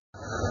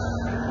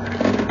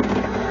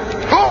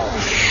 Oh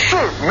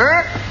shit,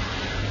 man!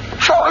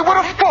 Charlie,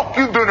 where the fuck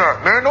you been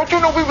at, man? Don't you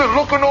know we've been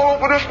looking all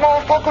over this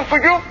motherfucker for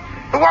you?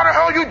 And why the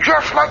hell you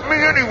dressed like me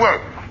anyway?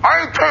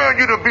 I ain't paying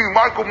you to be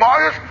Michael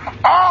Myers.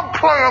 I'm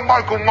playing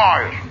Michael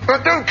Myers.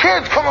 If them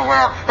kids come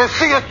around and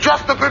see us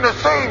dressed up in the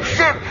same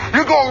shit,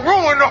 you're gonna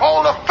ruin the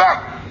whole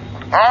effect.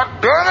 Ah,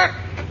 damn it!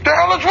 The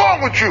hell is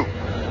wrong with you?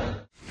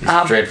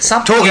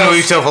 Talking to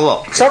yourself a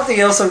lot. Something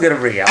else I'm going to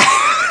bring up.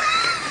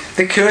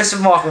 The Curse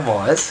of Michael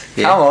Myers.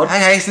 Yeah. Come on.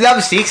 Okay, so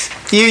number 6.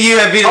 You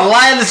have been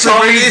laying the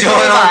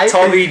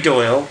Tommy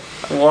Doyle.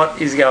 What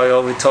is going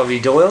on with Tommy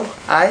Doyle?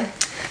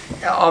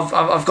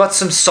 I've got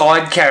some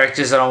side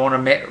characters that I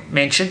want to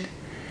mention.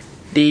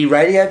 The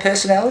radio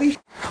personality.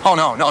 Oh,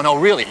 no,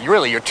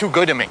 really, you're too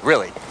good to me,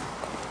 really.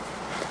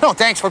 No,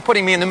 thanks for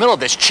putting me in the middle of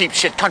this cheap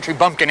shit country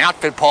bumpkin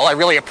outfit, Paul. I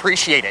really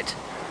appreciate it.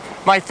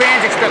 My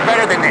fans expect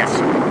better than this.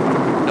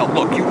 No,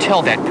 look, you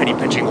tell that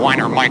penny-pinching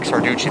whiner Mike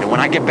Sarducci that when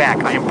I get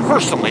back, I am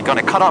personally going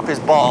to cut off his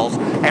balls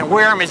and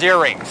wear him his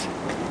earrings.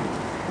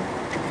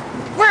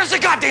 Where's the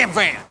goddamn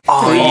van?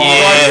 Oh,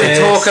 yeah.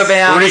 Talk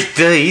about Rick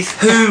Dees.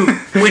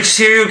 Which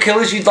serial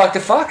killers you'd like to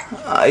fuck?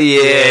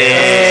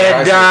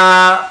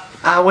 Yeah.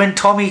 And when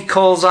Tommy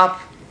calls up,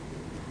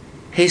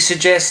 he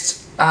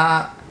suggests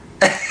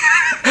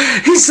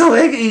he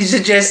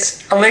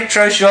suggests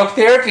electroshock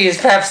therapy is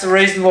perhaps the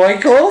reason why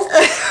he called.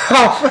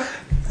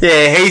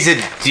 Yeah, he's a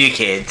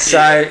dickhead. So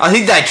I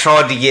think they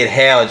tried to get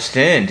Howard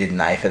Stern, didn't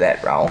they, for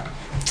that role?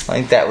 I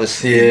think that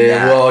was you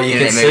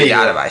can see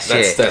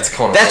database. That's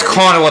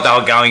kind of what they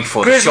were going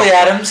for. Grizzly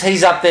Adams,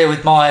 he's up there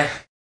with my.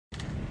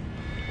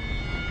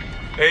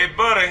 Hey,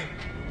 buddy,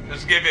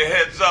 just give you a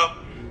heads up.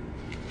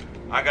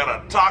 I got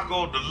a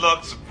Taco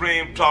Deluxe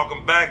Supreme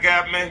talking back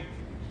at me,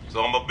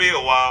 so I'm gonna be a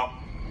while.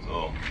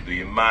 So, do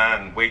you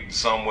mind waiting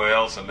somewhere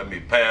else and let me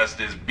pass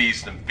this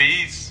beast in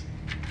peace?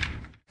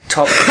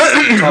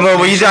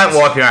 Well, you don't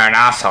wipe your own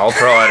asshole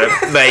prior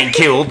to being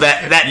killed.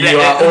 That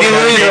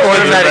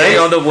automatically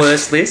on the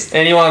worst list.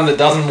 Anyone that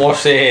doesn't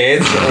wash their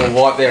hands or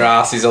wipe their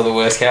ass is on the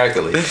worst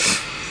character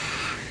list.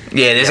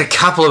 Yeah, there's a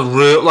couple of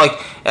real,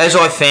 as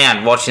I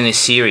found watching this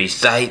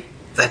series, they've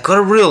got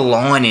a real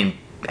line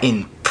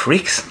in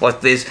pricks.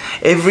 Like there's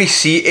every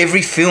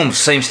film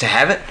seems to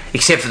have it,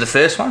 except for the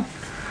first one.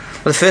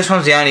 Well, the first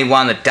one's the only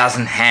one that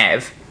doesn't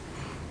have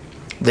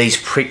these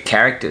prick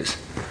characters.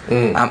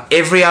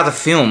 Every other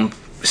film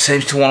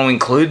seems to want to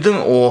include them,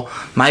 or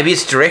maybe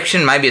it's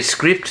direction, maybe it's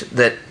script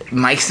that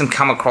makes them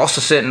come across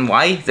a certain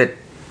way that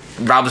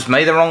rubs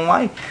me the wrong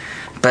way.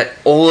 But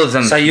all of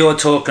them... So you're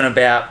talking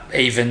about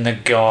even the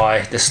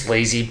guy, the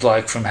sleazy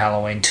bloke from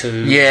Halloween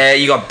 2. Yeah,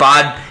 you got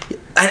Bud.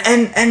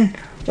 And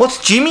what's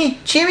Jimmy?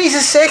 Jimmy's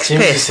a sex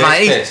pest,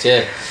 mate.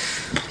 Yeah.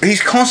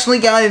 he's constantly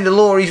going into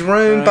Laurie's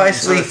room,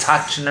 basically sort of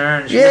touching her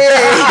and shit.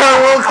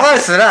 Yeah, well,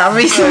 close enough.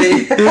 He's,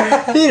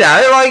 you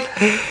know, like,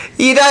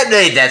 you don't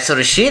need that sort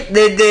of shit.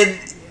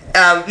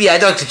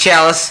 Dr.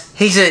 Chalice,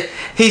 he's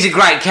a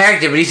great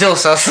character, but he's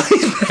also a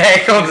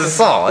sleazebag on the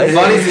side.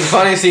 The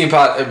funniest thing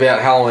about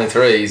Halloween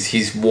 3 is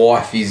his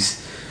wife is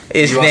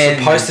you are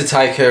supposed to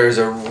take her as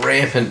a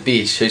rampant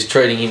bitch who's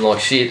treating him like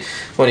shit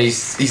when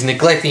he's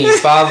neglecting his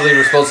fatherly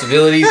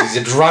responsibilities. He's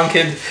a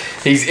drunkard.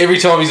 Every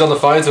time he's on the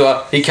phone to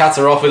her, he cuts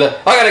her off with a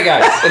 "I gotta go,"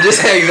 and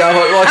just hangs up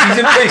like he's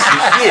a piece of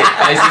shit,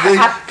 basically.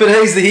 But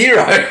he's the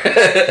hero.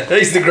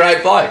 He's the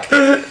great bloke.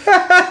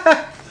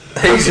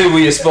 He's who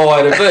we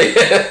aspire to be.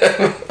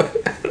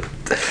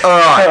 All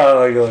right.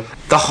 Oh my god.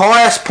 The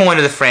highest point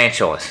of the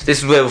franchise. This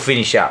is where we'll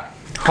finish up.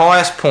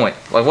 Highest point.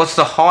 Like, what's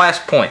the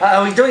highest point?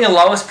 Are we doing a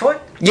lowest point?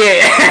 Yeah,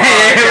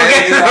 we'll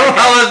get to the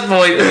lowest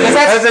point.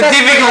 That's a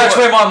difficult. That's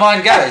where my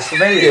mind goes. For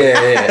me.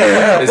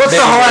 Yeah. What's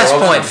the highest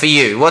point for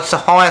you? What's the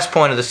highest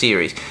point of the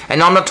series?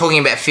 And I'm not talking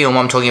about film.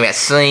 I'm talking about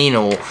scene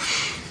or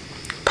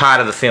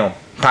part of the film.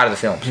 Part of the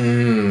films.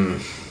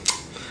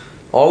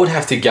 I would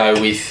have to go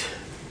with.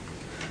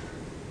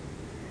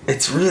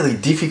 It's really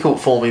difficult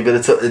for me,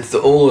 but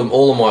all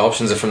of my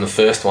options are from the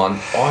first one.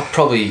 I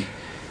probably.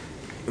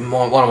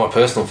 One of my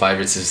personal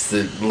favourites is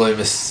the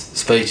Loomis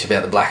speech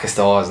about the blackest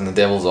eyes and the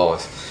devil's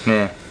eyes.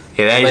 Yeah,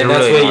 that's really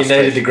where you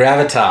needed the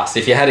gravitas.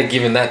 If you had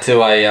given that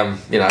to a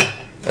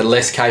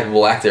less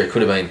capable actor, it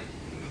could have been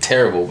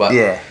terrible. But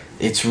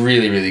it's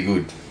really, really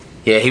good.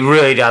 Yeah, he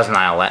really does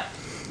nail that.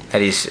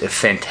 That is a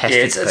fantastic.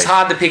 Yeah, it's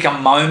hard to pick a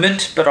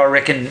moment, but I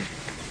reckon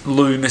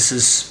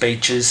Loomis's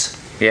speeches.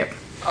 Yep.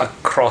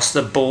 Across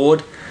the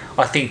board,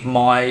 I think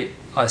I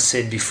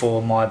said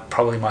before,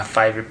 probably my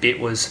favourite bit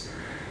was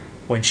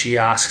when she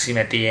asks him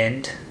at the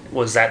end,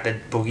 was that the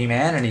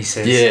boogeyman? And he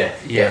says,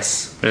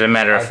 yes. As a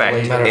matter of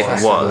fact,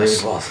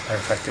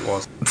 it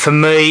was. For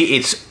me,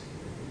 it's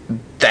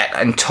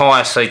that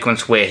entire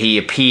sequence where he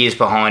appears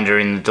behind her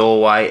in the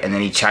doorway and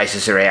then he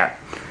chases her out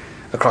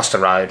across the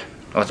road.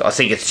 I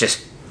think it's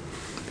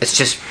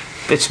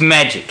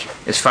magic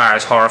as far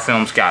as horror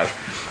films go.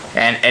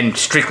 And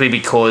strictly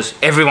because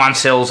everyone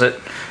sells it,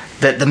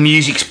 that the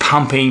music's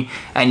pumping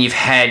and you've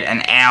had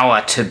an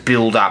hour to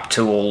build up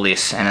to all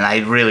this, and they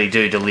really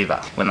do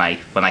deliver when they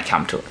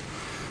come to it.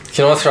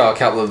 Can I throw a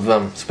couple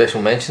of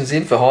special mentions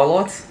in for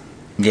highlights?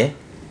 Yeah.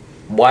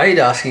 Wade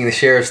asking the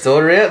sheriff's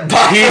daughter out.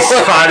 He's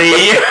funny.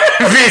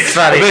 He's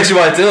funny. I bet you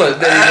won't do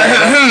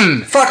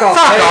it. Fuck off,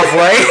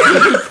 Wade.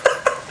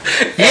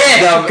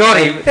 Yeah, got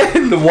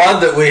him. The one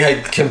that we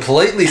had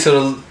completely sort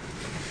of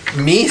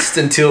missed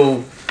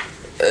until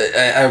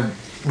a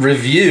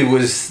review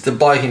was the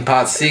bloke in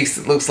part 6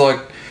 that looks like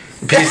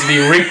appears to be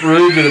Rick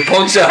Rude with a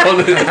poncho on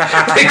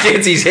that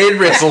gets his head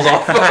wrestled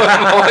off.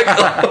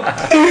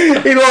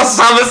 He lost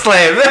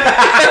SummerSlam.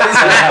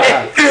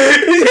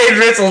 His head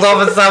wrestled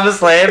off at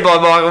SummerSlam by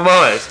Michael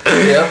Myers.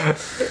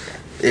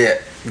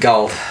 Yeah,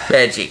 gold.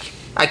 Magic.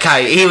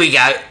 Okay, here we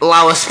go.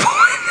 Lowest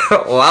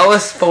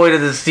point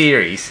of the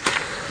series.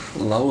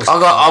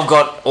 I've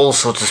got all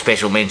sorts of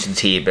special mentions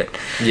here, but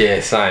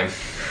yeah, same.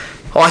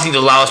 I think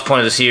the lowest point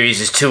of the series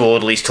is two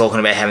orderlies talking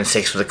about having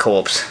sex with a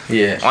corpse.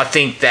 Yeah. I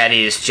think that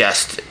is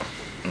just...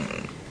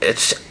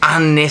 It's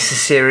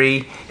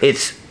unnecessary. I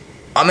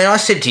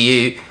said to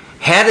you,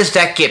 how does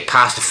that get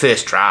past the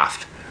first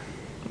draft?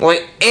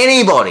 Like,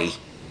 anybody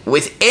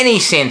with any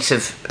sense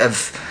of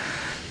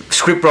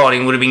script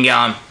writing would have been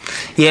going,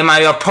 yeah,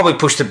 maybe I'll probably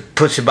push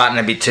the button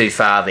a bit too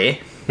far there.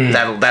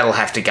 That'll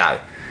have to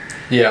go.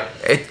 Yeah.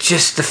 It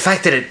just... The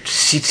fact that it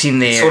sits in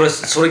there...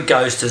 Sort of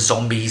goes to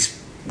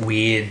zombies'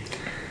 weird...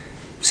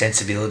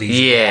 sensibilities.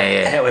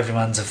 How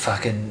everyone's a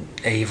fucking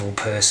evil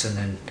person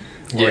and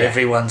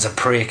everyone's a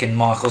prick and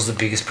Michael's the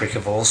biggest prick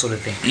of all, sort of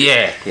thing.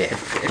 Yeah.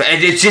 But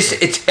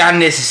it's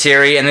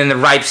unnecessary, and then the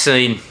rape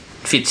scene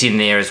fits in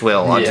there as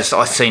well.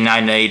 I see no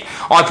need.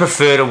 I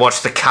prefer to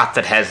watch the cut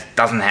that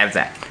doesn't have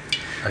that.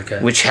 Okay.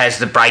 Which has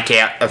the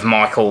breakout of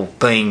Michael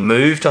being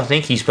moved. I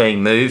think he's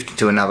being moved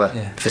to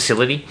another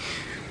facility.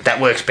 That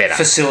works better.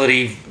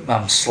 Facility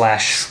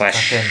slash.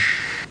 Fucking,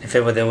 if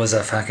ever there was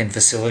a fucking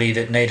facility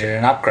that needed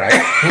an upgrade.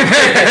 Are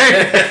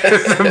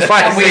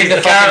we in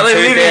the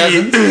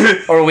fucking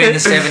 2000s? Or are we in the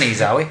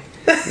 70s, are we?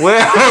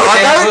 Well,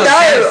 I don't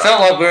know. It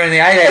felt like we were in the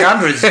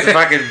 1800s with the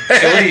fucking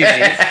facilities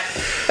here.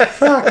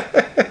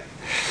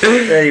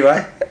 Anyway.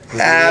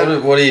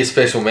 What are your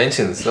special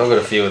mentions? I've got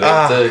a few of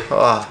them too.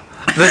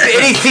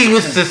 Anything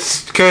with the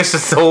Curse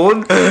of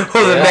Thorn or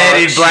the Man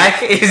in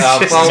Black is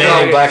just...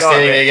 Man in Black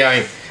standing there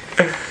going,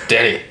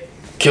 Daddy,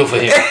 kill for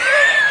him.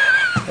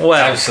 Well,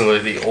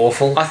 absolutely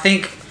awful. I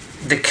think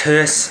the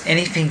curse,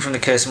 anything from the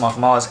Curse of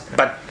Michael Myers,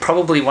 but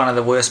probably one of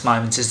the worst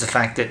moments is the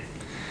fact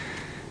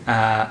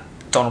that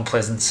Donald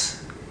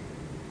Pleasance,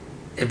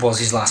 it was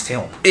his last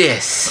film.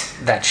 Yes.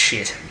 That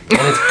shit. And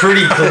it's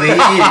pretty clear.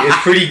 It's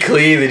pretty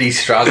clear that he's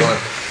struggling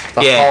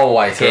the whole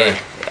way through. Yeah.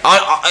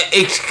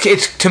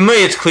 It's to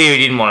me, it's clear he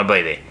didn't want to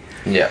be there.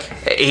 Yeah.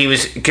 He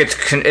was.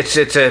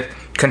 It's a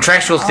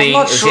Contractual thing.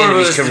 I'm not It was sure the end it of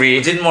was his career.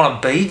 he didn't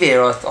want to be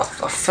there. I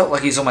felt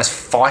like he was almost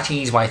fighting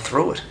his way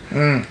through it.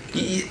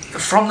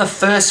 From the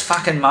first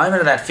fucking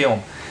moment of that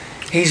film,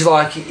 he's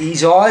like,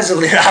 his eyes are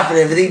lit up and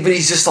everything, but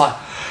he's just like,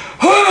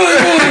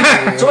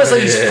 it's almost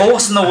like he's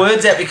forcing the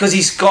words out because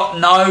he's got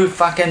no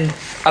fucking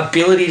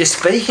ability to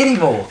speak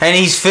anymore. And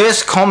his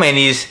first comment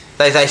is,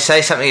 they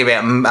say something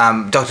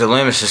about Dr.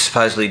 Loomis has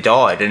supposedly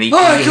died, and he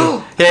Michael!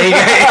 he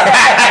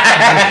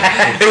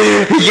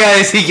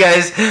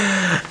goes,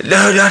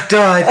 no, not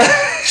died,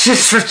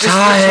 just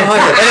retired.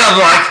 And I'm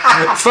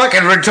like,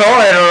 fucking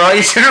retired, alright?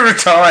 You should have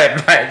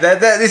retired, mate.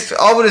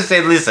 I would have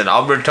said, listen,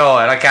 I'm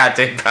retired, I can't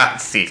do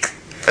part 6.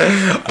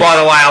 By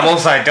the way, I'm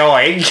also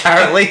dying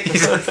currently.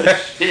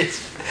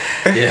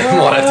 Yeah,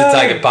 might have to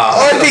take it back.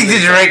 I think the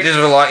directors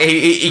were like,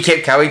 he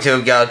kept coming to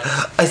him going,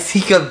 I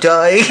think I'm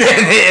dying.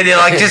 And they're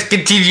like, just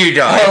continue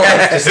dying.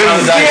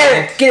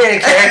 Get out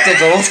of character,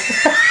 Dalton.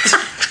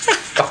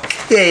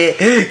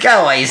 Yeah,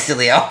 go away, you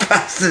silly old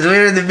bastard.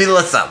 We're in the middle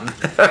of something.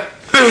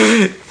 I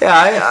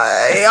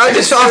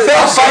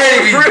felt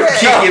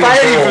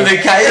from the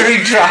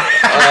catering truck.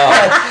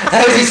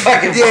 That was his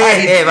fucking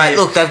yeah, mate.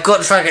 Look, they've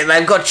got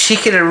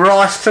chicken and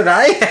rice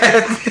today.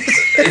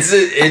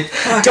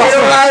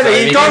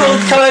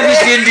 Donald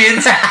Clovis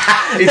Indians.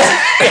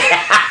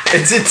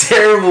 It's a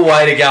terrible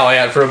way to go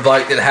out for a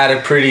bloke that had a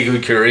pretty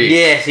good career.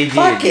 Yes, he did.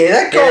 Fuck yeah,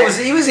 that guy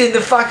was in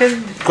the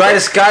fucking Great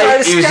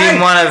Escape. He was in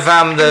one of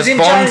the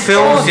Bond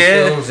films.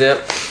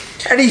 Yep.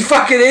 And he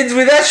fucking ends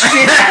with that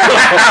shit.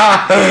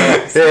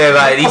 Yeah,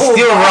 mate. He's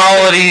still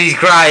rolling in his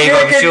grave,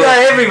 I'm sure.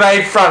 Every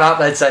mate front up,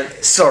 they'd say,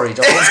 sorry,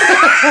 Donald.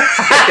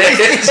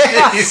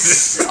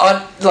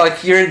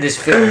 Like, you're in this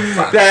film.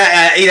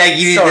 They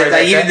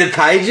give him the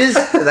pages.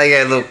 They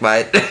go, look,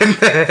 mate.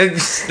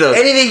 Look.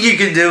 Anything you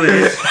can do with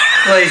this,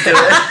 please do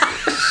it.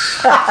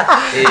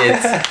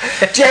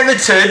 Do you have a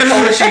turd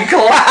polishing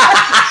cloth?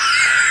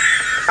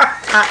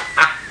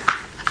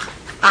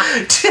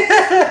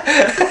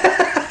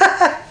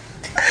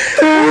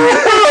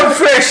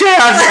 Fresh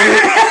out.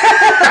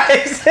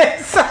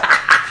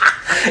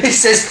 He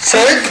says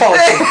turd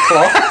polishing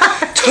cloth.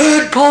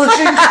 Turd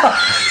polishing cloth.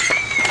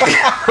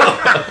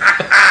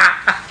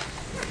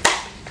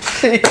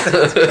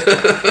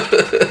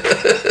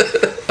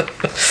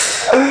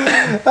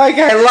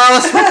 Okay,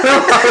 lowest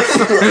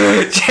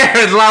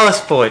Jared,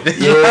 lowest point.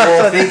 Yeah,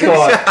 well, I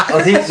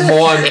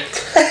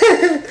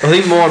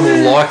think mine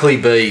will likely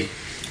be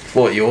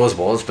what yours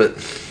was, but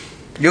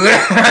you're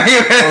gonna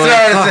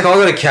I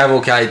got a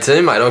cavalcade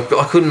too, mate.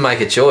 I couldn't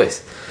make a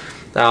choice.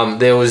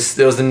 There was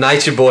the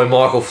nature boy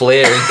Michael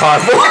Flair in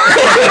part 1.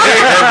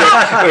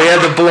 We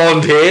had the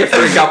blonde hair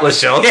for a couple of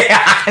shots.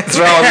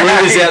 Throwing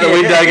Lewis out the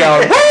window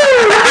going, woo!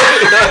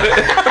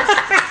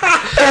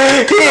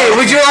 Here,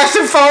 would you like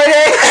some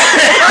finance?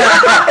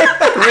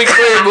 Ric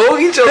Flair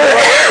mortgage on the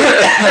way.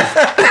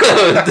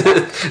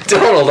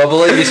 Donald, I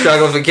believe you're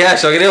struggling for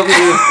cash. I can help you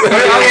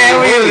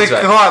with a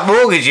quiet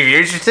mortgage if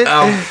you're interested.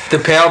 The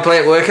power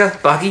plant worker,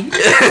 Bucky.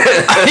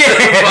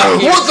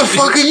 What the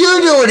fuck are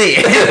you doing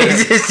here?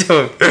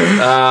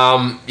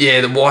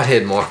 Yeah, the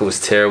Whitehead Michael was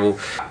terrible.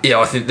 Yeah,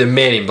 I think the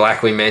Man in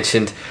Black we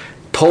mentioned,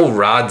 Paul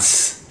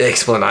Rudd's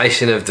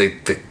explanation of the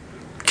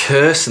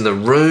curse and the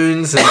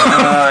runes. And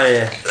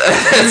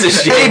that's a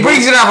shit. He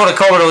brings it up on a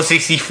Commodore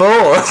 64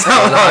 or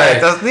something like that,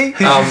 doesn't he?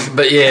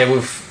 But yeah,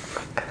 with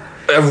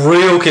a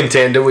real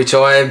contender, which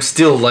I am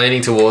still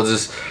leaning towards,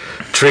 is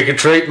Trick or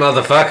Treat,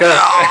 motherfucker.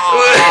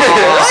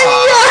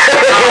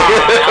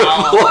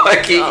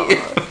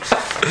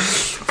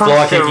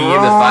 Fly kicking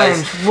in the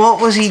face.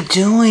 What was he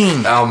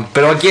doing?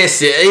 But I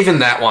guess even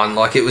that one,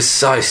 like, it was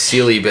so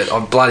silly, but I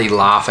bloody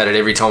laugh at it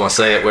every time I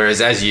see it.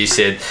 Whereas, as you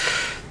said,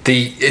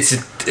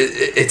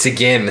 it's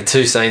again the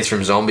two scenes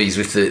from Zombies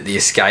with the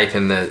escape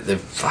and the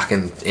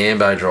fucking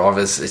Ambo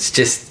drivers. It's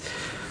just,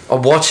 I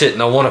watch it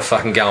and I want to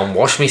fucking go and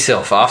wash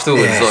myself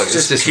afterwards. Yeah, like,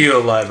 it's just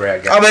pure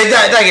lowbrow. I mean,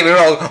 don't get me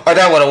wrong. I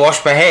don't want to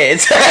wash my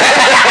hands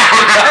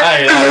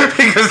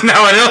because no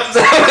one else.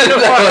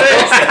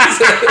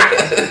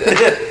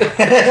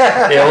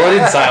 Yeah, well, I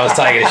didn't say I was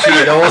taking a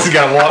shit. I wasn't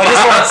going to wash.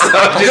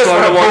 I just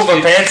want to pull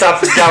my pants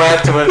up and go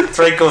out to a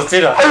 3-course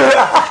dinner.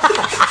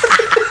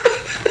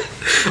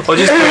 I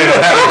just put it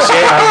on, have a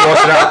shower and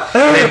wash it up,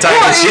 and then take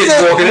the shit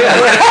and walk it out.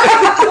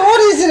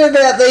 What is it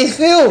about these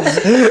films?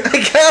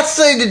 They can't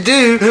seem to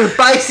do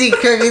basic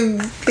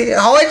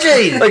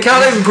hygiene. They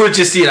can't even put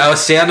just, a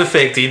sound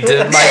effect in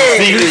to make you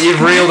think that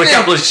you've reeled a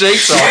couple of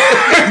sheets off.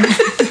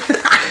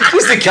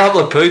 Just a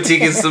couple of poo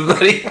tickets to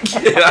bloody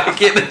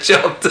get the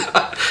job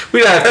done. We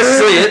don't have to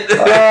see it.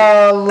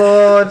 Oh,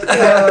 Lord.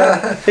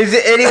 Has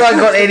anyone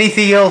got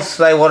anything else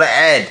they want to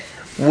add?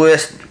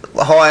 Worst,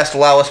 highest,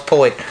 lowest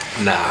point?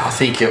 No, I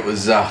think it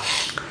was...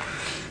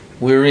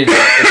 we're in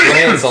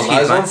hands on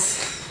those ones.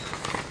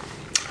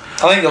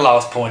 I think the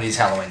lowest point is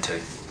Halloween 2.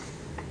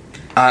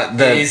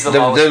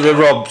 The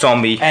Rob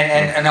Zombie.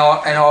 And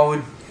I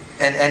would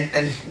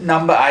and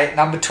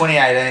number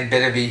 2018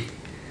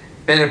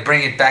 better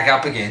bring it back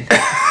up again.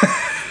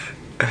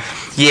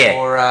 Yeah.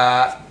 Or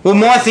Well,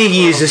 my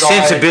thinking is the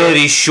Diet.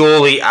 sensibilities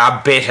surely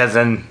are better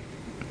than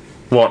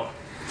what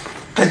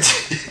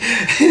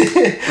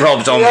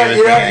Rob Zombie was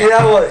bringing. You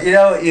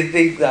know what you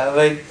think though.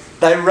 I mean,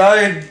 they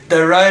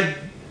rode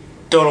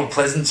Donald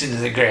Pleasance into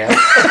the ground,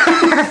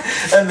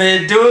 and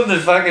they're doing the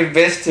fucking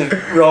best to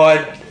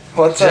ride.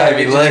 What's that?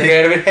 Jamie Into Lee. the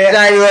ground.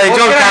 What's John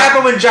going to Car-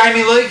 happen when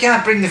Jamie Lee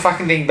can't bring the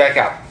fucking thing back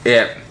up?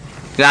 Yeah.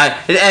 No,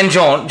 and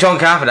John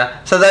Carpenter.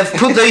 So they've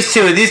put these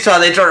two at this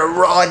time. They're trying to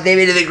ride them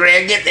into the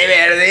ground, get them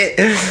out of there.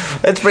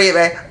 Let's bring it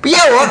back. But you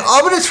know what?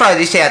 I'm going to throw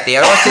this out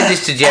there. I said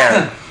this to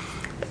Jared.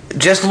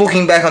 Just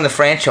looking back on the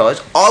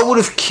franchise, I would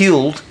have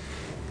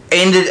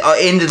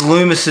ended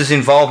Loomis's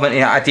involvement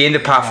at the end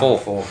of part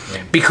 4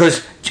 yeah.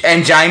 because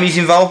and Jamie's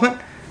involvement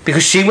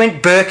because she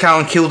went Burko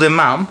and killed her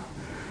mum,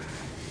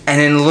 and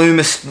then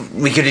Loomis,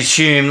 we could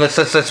assume,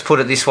 let's put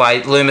it this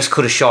way, Loomis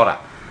could have shot her,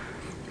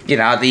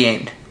 at the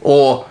end,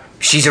 or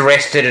she's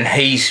arrested and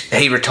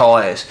he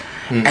retires,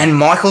 and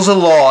Michael's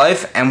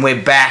alive and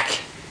we're back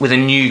with a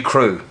new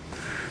crew.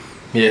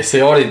 Yeah,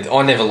 see,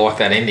 I never liked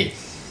that ending.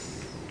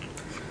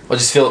 I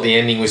just felt the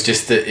ending was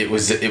just that it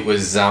was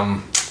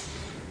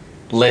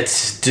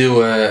let's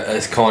do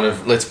a kind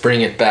of, let's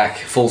bring it back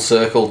full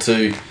circle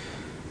to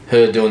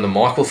her doing the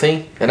Michael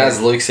thing. And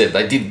as Luke said,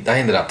 they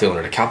ended up doing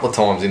it a couple of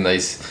times in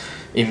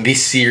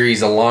this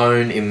series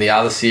alone, in the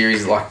other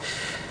series. Like,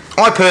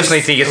 I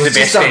personally think it's the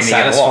best ending of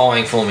the lot.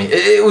 unsatisfying for me.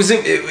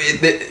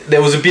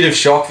 There was a bit of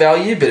shock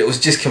value, but it was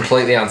just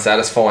completely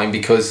unsatisfying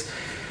because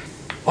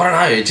I don't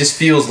know. It just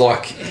feels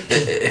like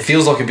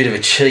a bit of a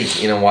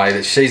cheat in a way,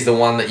 that she's the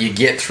one that you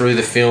get through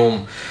the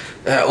film.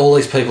 All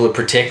these people are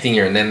protecting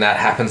her, and then that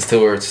happens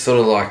to her. It's sort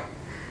of like,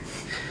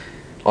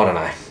 I don't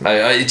know.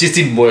 It just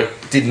didn't work.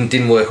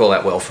 Didn't work all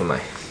that well for me.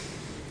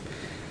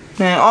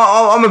 Yeah,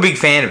 I'm a big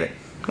fan of it.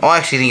 I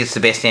actually think it's the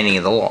best ending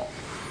of the lot.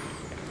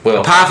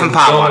 Well, apart from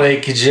part 1.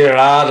 Dominic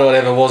Gerard or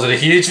whatever, wasn't a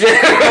huge fan.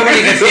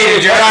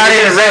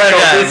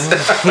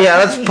 Yeah,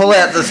 let's pull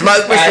out the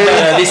smoke machine.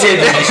 This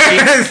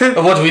end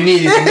of what we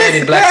need is a man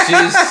in black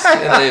shoes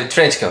and a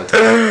trench coat.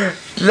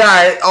 No,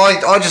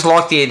 I just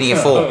like the ending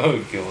of 4.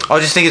 Oh, God. I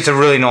just think it's a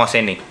really nice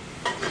ending.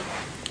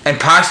 And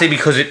partially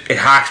because it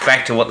harks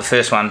back to what the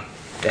first one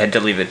had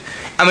delivered.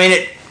 I mean,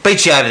 it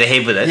beats you over the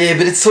head with it. Yeah,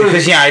 but it's sort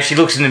because, she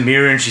looks in the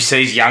mirror and she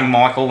sees young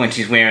Michael when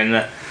she's wearing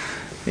the...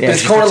 but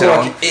it's kind of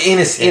like, in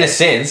a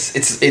sense,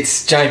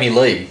 it's Jamie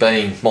Lee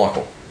being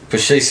Michael.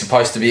 Because she's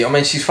supposed to be... I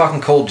mean, she's fucking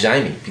called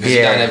Jamie because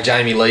you don't have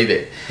Jamie Lee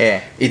there.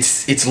 Yeah.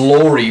 It's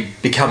Laurie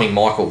becoming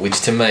Michael,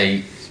 which to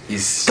me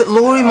is... But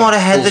Laurie might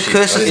have had bullshit. the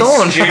Curse of It's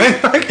Thorn. stupid.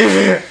 That's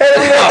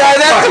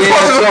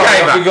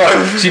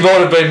right. She might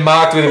have been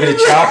marked with a bit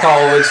of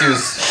charcoal when she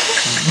was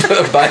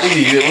a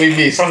baby that we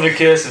missed. From the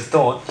Curse of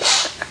Thorn.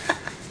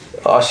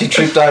 Oh, she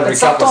tripped over a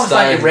couple of Sometimes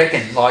they stones.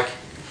 reckon, like,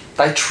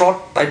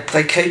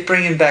 they keep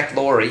bringing back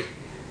Laurie.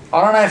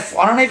 I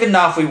don't even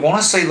know if we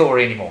want to see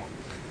Laurie anymore,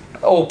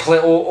 or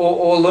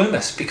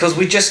Loomis, because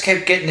we just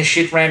kept getting the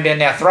shit rammed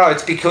down our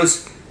throats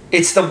because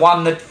it's the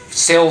one that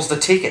sells the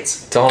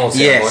tickets. Donald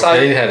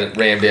said he had it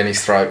rammed down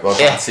his throat by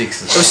part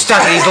 6. It was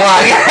stuck in his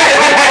leg.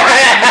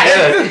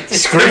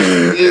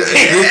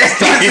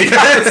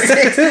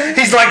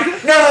 He's like,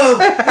 no.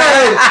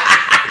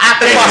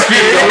 It must be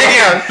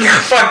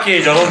fuck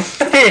you, Donald.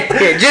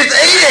 Yeah, just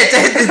eat it.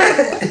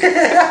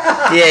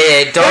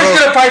 Yeah, Donald. Who's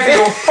gonna pay for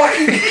your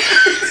fucking?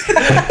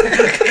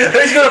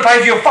 Who's gonna pay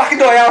for your fucking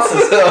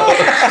dialysis? No,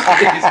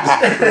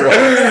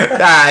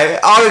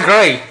 I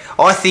agree.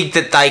 I think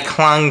that they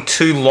clung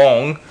too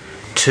long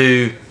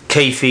to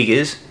key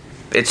figures.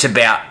 It's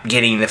about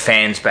getting the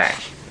fans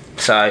back.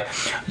 So,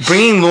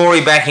 bringing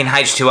Laurie back in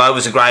H2O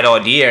was a great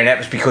idea, and that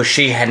was because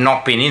she had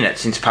not been in it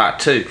since part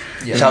 2.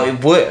 Yeah. So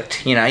it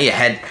worked. You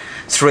had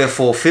 3 or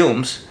 4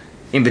 films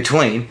in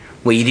between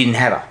where you didn't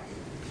have her.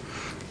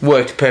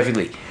 Worked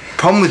perfectly.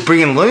 Problem with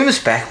bringing Loomis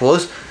back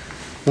was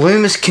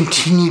Loomis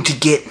continued to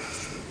get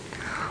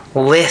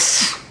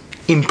less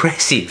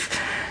impressive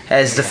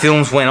as the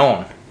films went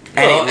on.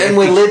 And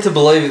we're led to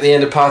believe at the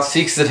end of part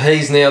 6 that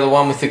he's now the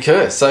one with the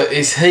curse. So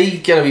is he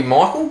going to be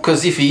Michael?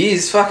 Because if he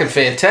is, fucking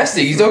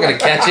fantastic. He's not going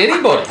to catch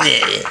anybody.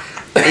 He's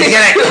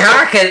going to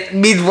cark it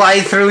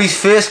midway through his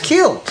first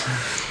kill.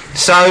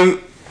 So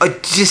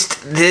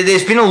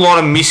there's been a lot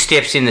of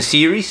missteps in the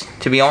series,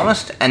 to be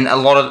honest, and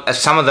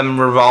some of them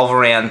revolve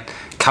around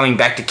coming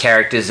back to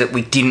characters that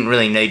we didn't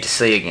really need to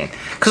see again.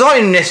 Because I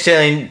didn't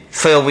necessarily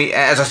feel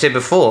as I said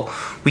before,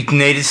 we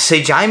needed to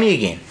see Jamie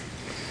again.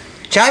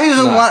 Jamie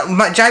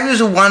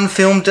was a one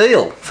film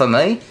deal for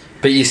me.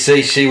 But you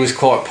see, she was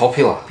quite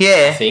popular.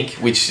 Yeah. I think,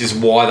 which is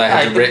why they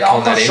had to retcon that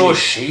I'm not sure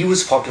ending. she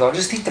was popular. I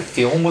just think the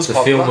film was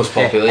popular. The film was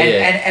popular,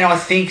 yeah. And I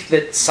think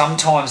that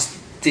sometimes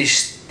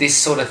this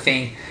sort of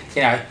thing,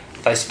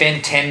 they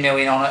spend 10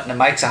 million on it and it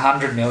makes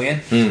 100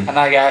 million, and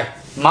they go,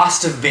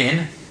 must have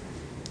been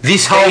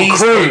this whole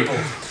crew. People.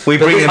 We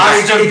bring them back.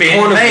 Must have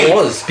been me.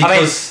 Was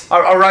because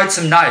I wrote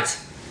some notes.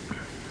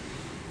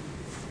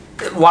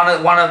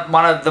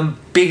 One of the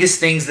biggest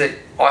things that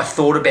I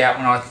thought about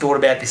when I thought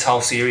about this whole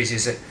series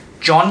is that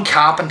John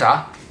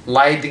Carpenter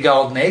laid the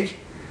golden egg,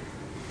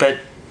 but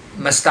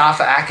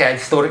Mustafa Akkad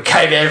thought it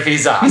came out of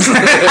his ass.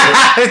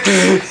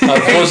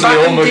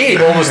 Unfortunately,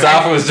 all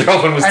Mustafa was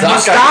dropping was And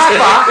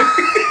Mustafa,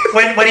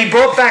 when he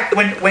brought back,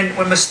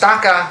 when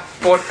Mustafa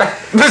brought back,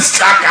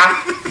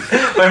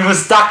 when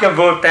Mustafa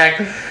brought back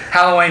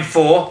Halloween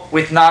 4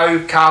 with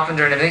no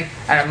Carpenter and everything,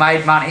 and it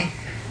made money,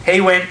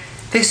 he went,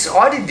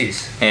 I did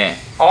this. Yeah.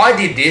 I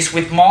did this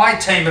with my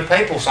team of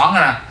people, so I'm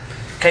going to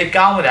keep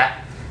going with that.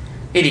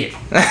 Idiot.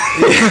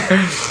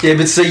 Yeah,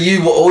 but see,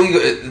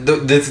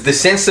 the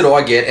sense that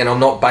I get, and I'm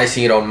not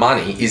basing it on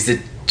money, is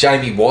that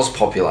Jamie was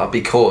popular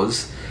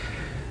because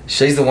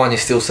she's the one you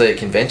still see at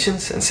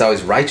conventions, and so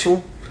is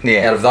Rachel.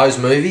 Yeah. Out of those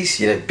movies,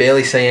 you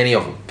barely see any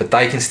of them, but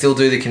they can still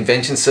do the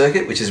convention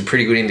circuit, which is a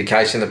pretty good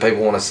indication that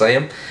people want to see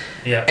them.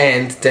 Yeah.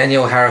 And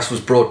Danielle Harris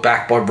was brought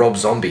back by Rob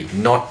Zombie,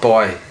 not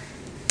by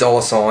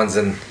dollar signs,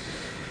 and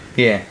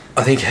yeah,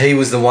 I think he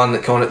was the one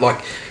that kind of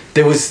like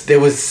there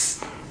was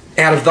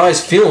out of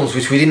those films,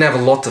 which we didn't have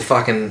a lot to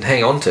fucking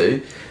hang on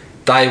to,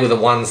 they were the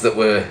ones that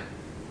were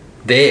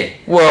there.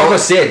 Well, like I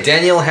said,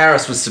 Danielle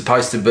Harris was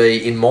supposed to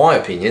be, in my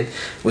opinion,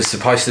 was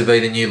supposed to be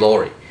the new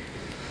Laurie.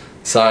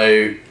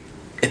 So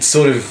it's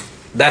sort of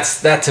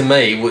that to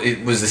me.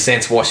 It was the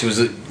sense why she was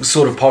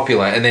sort of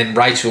popular, and then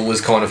Rachel was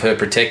kind of her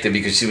protector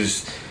because she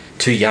was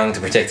too young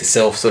to protect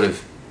herself, sort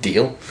of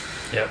deal.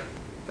 Yep.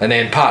 And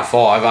then part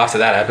 5, after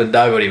that happened,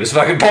 nobody was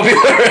fucking popular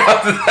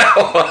after that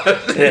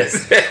one.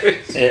 Yes.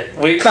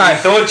 Yeah. We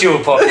thought you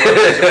were popular.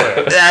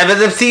 But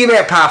the thing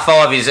about part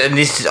 5 is, and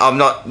this I'm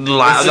not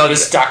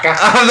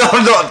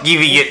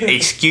giving it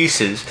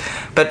excuses,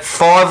 but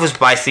 5 was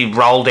basically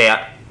rolled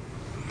out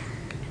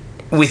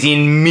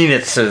within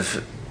minutes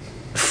of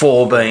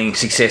 4 being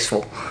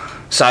successful.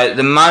 So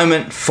the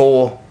moment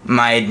 4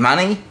 made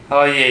money,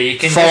 oh yeah, you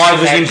can. 5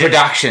 was in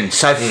production.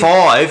 So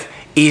 5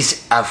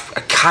 is a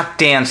cut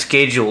down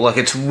schedule. Like,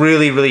 it's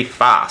really, really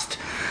fast.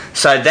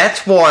 So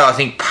that's why I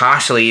think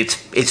partially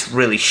it's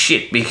really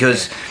shit,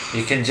 because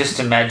you can just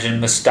imagine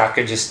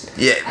Mustafa just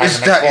having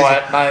Mustafa, a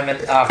quiet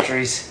moment after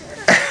he's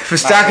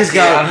Mustafa's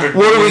going,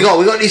 what do we got?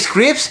 We got any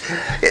scripts?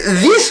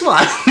 This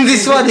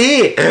one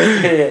here.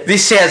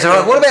 This sounds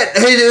alright. What about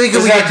who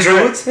can we get to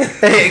direct?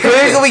 Who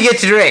can we get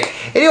to direct?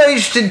 Anyone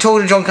interested in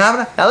talking to John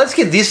Carpenter? Now let's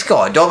get this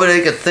guy,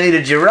 Dominica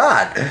Theda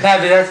Gerard. No,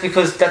 but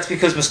that's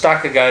because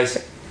Mustafa goes,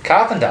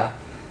 Carpenter,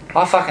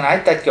 I fucking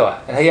hate that guy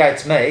and he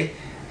hates me,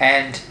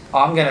 and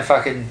I'm gonna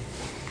fucking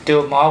do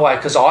it my way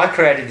because I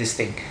created this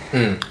thing.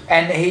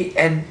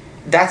 And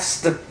that's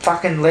the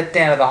fucking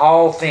letdown of the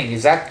whole thing,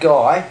 is that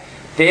guy,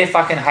 their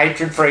fucking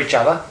hatred for each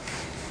other,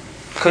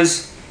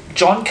 because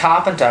John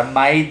Carpenter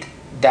made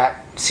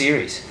that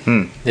series.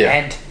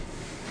 And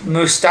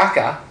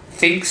Mustafa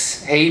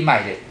thinks he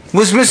made it.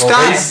 Was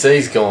Mustafa? Well,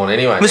 he's gone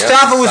anyway.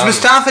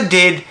 Mustafa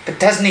dead? But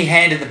doesn't he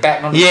hand the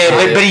baton on? Yeah,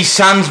 but his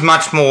son's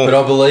much more. But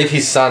I believe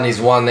his son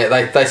is one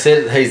that they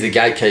said he's the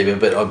gatekeeper,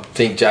 but I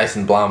think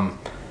Jason Blum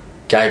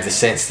gave the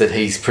sense that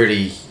he's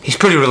pretty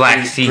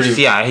relaxed. He's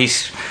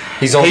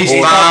on board. He's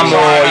far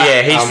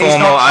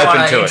more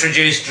open to it.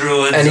 Introduce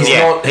druids, and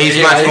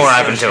he's much more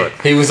open to it.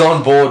 He was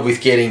on board with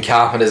getting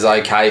Carpenter's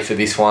okay for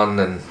this one,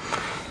 and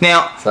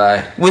now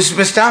was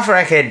Mustafa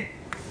Akkad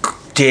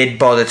dead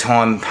by the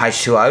time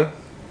H2O?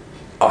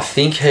 I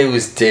think he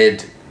was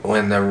dead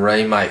when the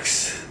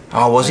remakes.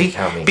 Oh, was he?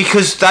 Coming.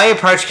 Because they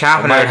approached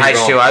Carpenter at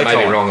H2O time. I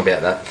may be wrong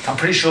about that. I'm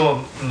pretty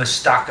sure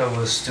Mustafa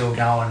was still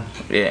going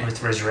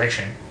with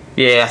Resurrection.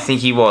 Yeah, I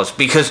think he was.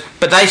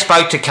 But they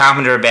spoke to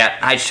Carpenter about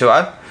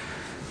H2O,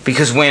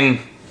 because when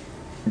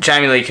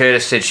Jamie Lee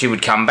Curtis said she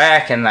would come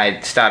back and they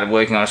started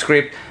working on a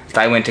script,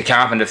 they went to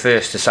Carpenter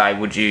first to say,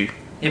 would you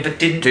do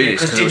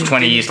this? Because it was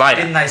 20 years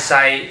later. Didn't they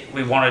say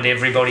we wanted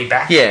everybody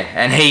back? Yeah,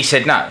 and he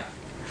said no.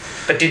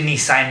 But didn't he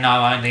say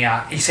no only?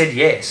 He said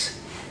yes.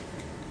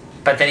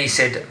 But then he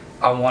said,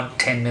 I want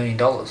 $10 million.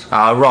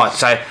 Oh, right.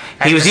 So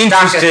he was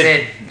Mustafa interested.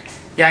 Said,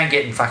 you ain't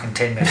getting fucking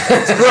 $10 million.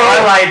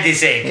 I laid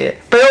this egg. Yeah.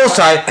 But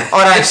also,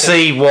 I don't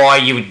see why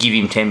you would give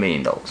him $10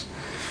 million.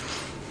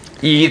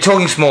 You're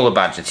talking smaller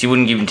budgets. You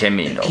wouldn't give him $10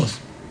 million.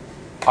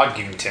 I'd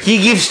give him $10 million.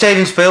 You give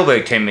Steven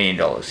Spielberg $10 million.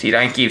 You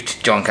don't give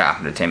John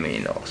Carpenter $10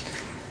 million.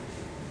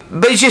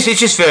 But it's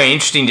just very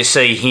interesting to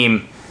see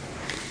him.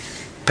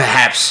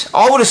 Perhaps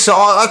I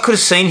could have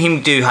seen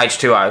him do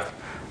H2O,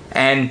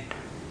 and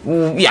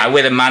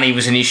whether money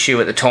was an issue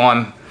at the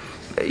time,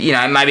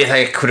 maybe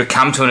they could have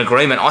come to an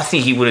agreement. I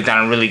think he would have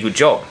done a really good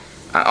job.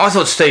 I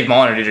thought Steve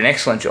Miner did an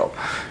excellent job,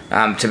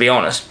 to be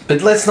honest.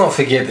 But let's not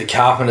forget that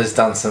Carpenter's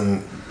done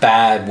some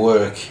bad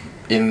work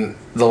in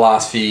the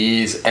last few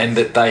years, and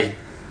that they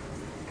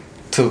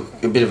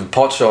took a bit of a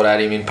pot shot at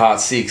him in part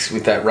 6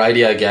 with that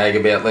radio gag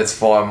about let's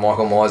fire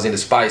Michael Myers into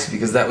space,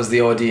 because that was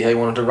the idea he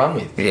wanted to run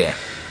with. Yeah.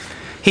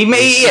 The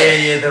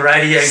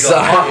radio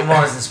guy, Michael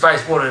Myers in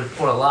space. What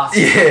a laugh.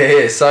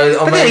 Yeah. So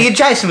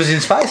Jason was in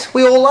space.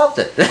 We all loved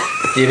it.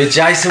 Yeah, but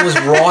Jason was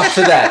right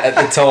for that at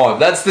the time.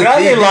 That's the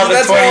thing.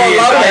 That's why I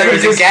love it.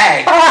 It was a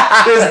gag.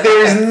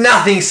 There is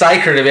nothing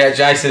sacred about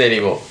Jason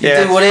anymore. You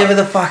do whatever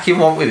the fuck you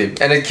want with him,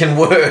 and it can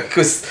work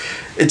because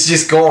it's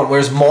just gone.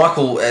 Whereas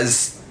Michael,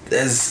 as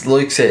as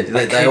Luke said,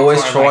 they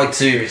always try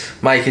to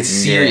make it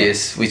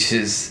serious, which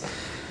is,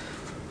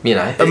 you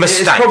know, a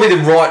mistake. It's probably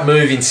the right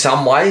move in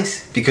some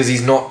ways because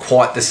he's not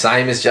quite the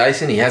same as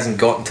Jason. He hasn't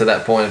gotten to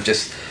that point of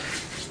just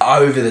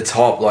over the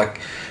top.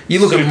 Like, you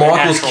look at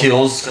Michael's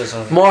kills.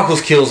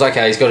 Michael's kills,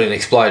 okay, he's got an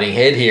exploding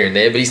head here and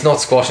there, but he's not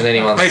squashing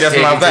anyone's head into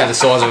the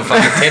size of a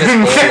fucking tennis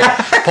ball or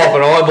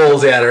popping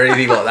eyeballs out or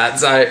anything like that.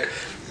 So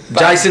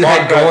Jason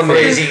had gone there.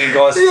 Freezing and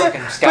guys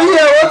fucking But you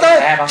know what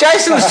though?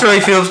 Jason was 3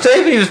 films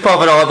too, but he was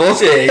popping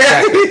eyeballs. Yeah,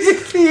 exactly.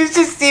 he was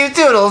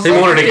doing all sorts. He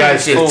wanted to go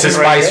of to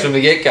space from the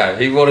get-go.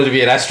 He wanted to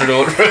be an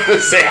astronaut from the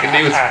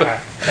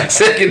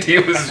second he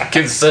was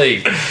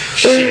conceived.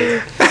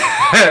 Shit.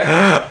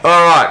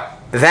 Alright,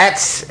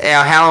 that's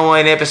our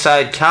Halloween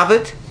episode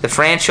covered. The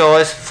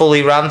franchise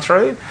fully run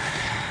through.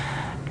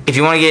 If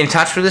you want to get in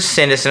touch with us,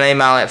 send us an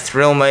email at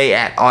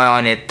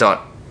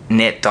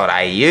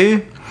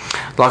thrillme@iinet.net.au.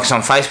 Like us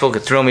on Facebook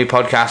at Thrill Me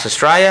Podcast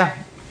Australia,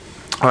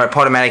 or at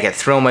Podomatic at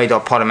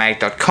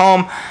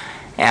thrillme.podomatic.com.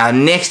 Our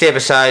next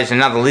episode is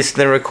another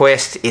listener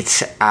request.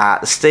 It's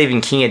the Stephen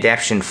King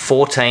adaptation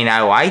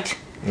 1408.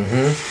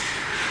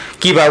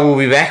 Gibbo will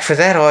be back for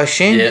that, I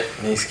assume. Yeah,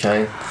 he's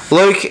keen.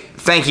 Luke,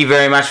 thank you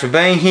very much for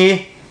being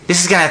here.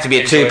 This is going to have to be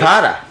a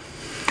two-parter.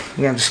 We're going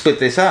to have to split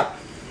this up.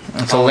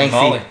 It's a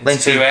lengthy.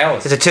 It's 2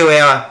 hours. It's a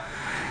 2-hour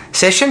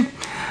session.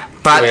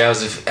 But 2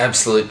 hours of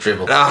absolute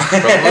dribble. I'll have to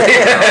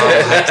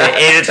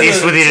edit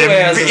this within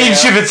an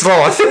inch of its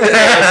life.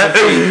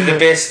 The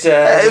best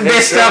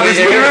stuff is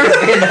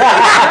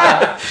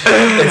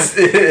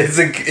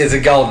it's a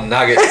golden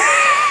nugget.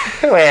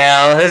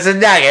 Well, there's a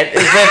nugget.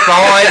 It's left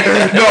behind,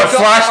 not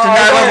flushed, and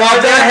no one I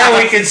wants don't know it. how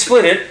we can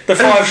split it. The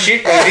 5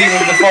 shit movies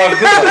and the 5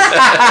 good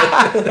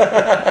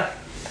ones.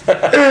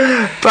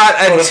 But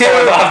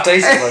until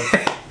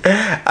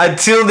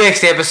until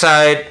next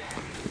episode,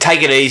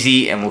 take it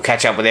easy, and we'll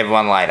catch up with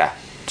everyone later.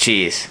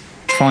 Cheers.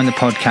 Find the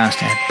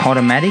podcast at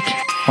Podomatic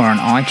or on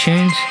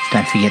iTunes.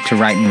 Don't forget to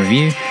rate and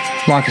review.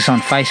 Like us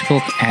on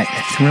Facebook at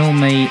Thrill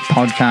Me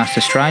Podcast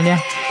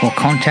Australia, or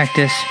contact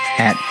us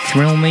at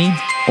thrillme,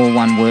 all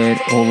one word,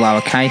 all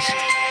lowercase,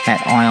 at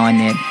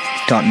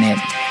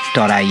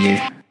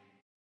iinet.net.au.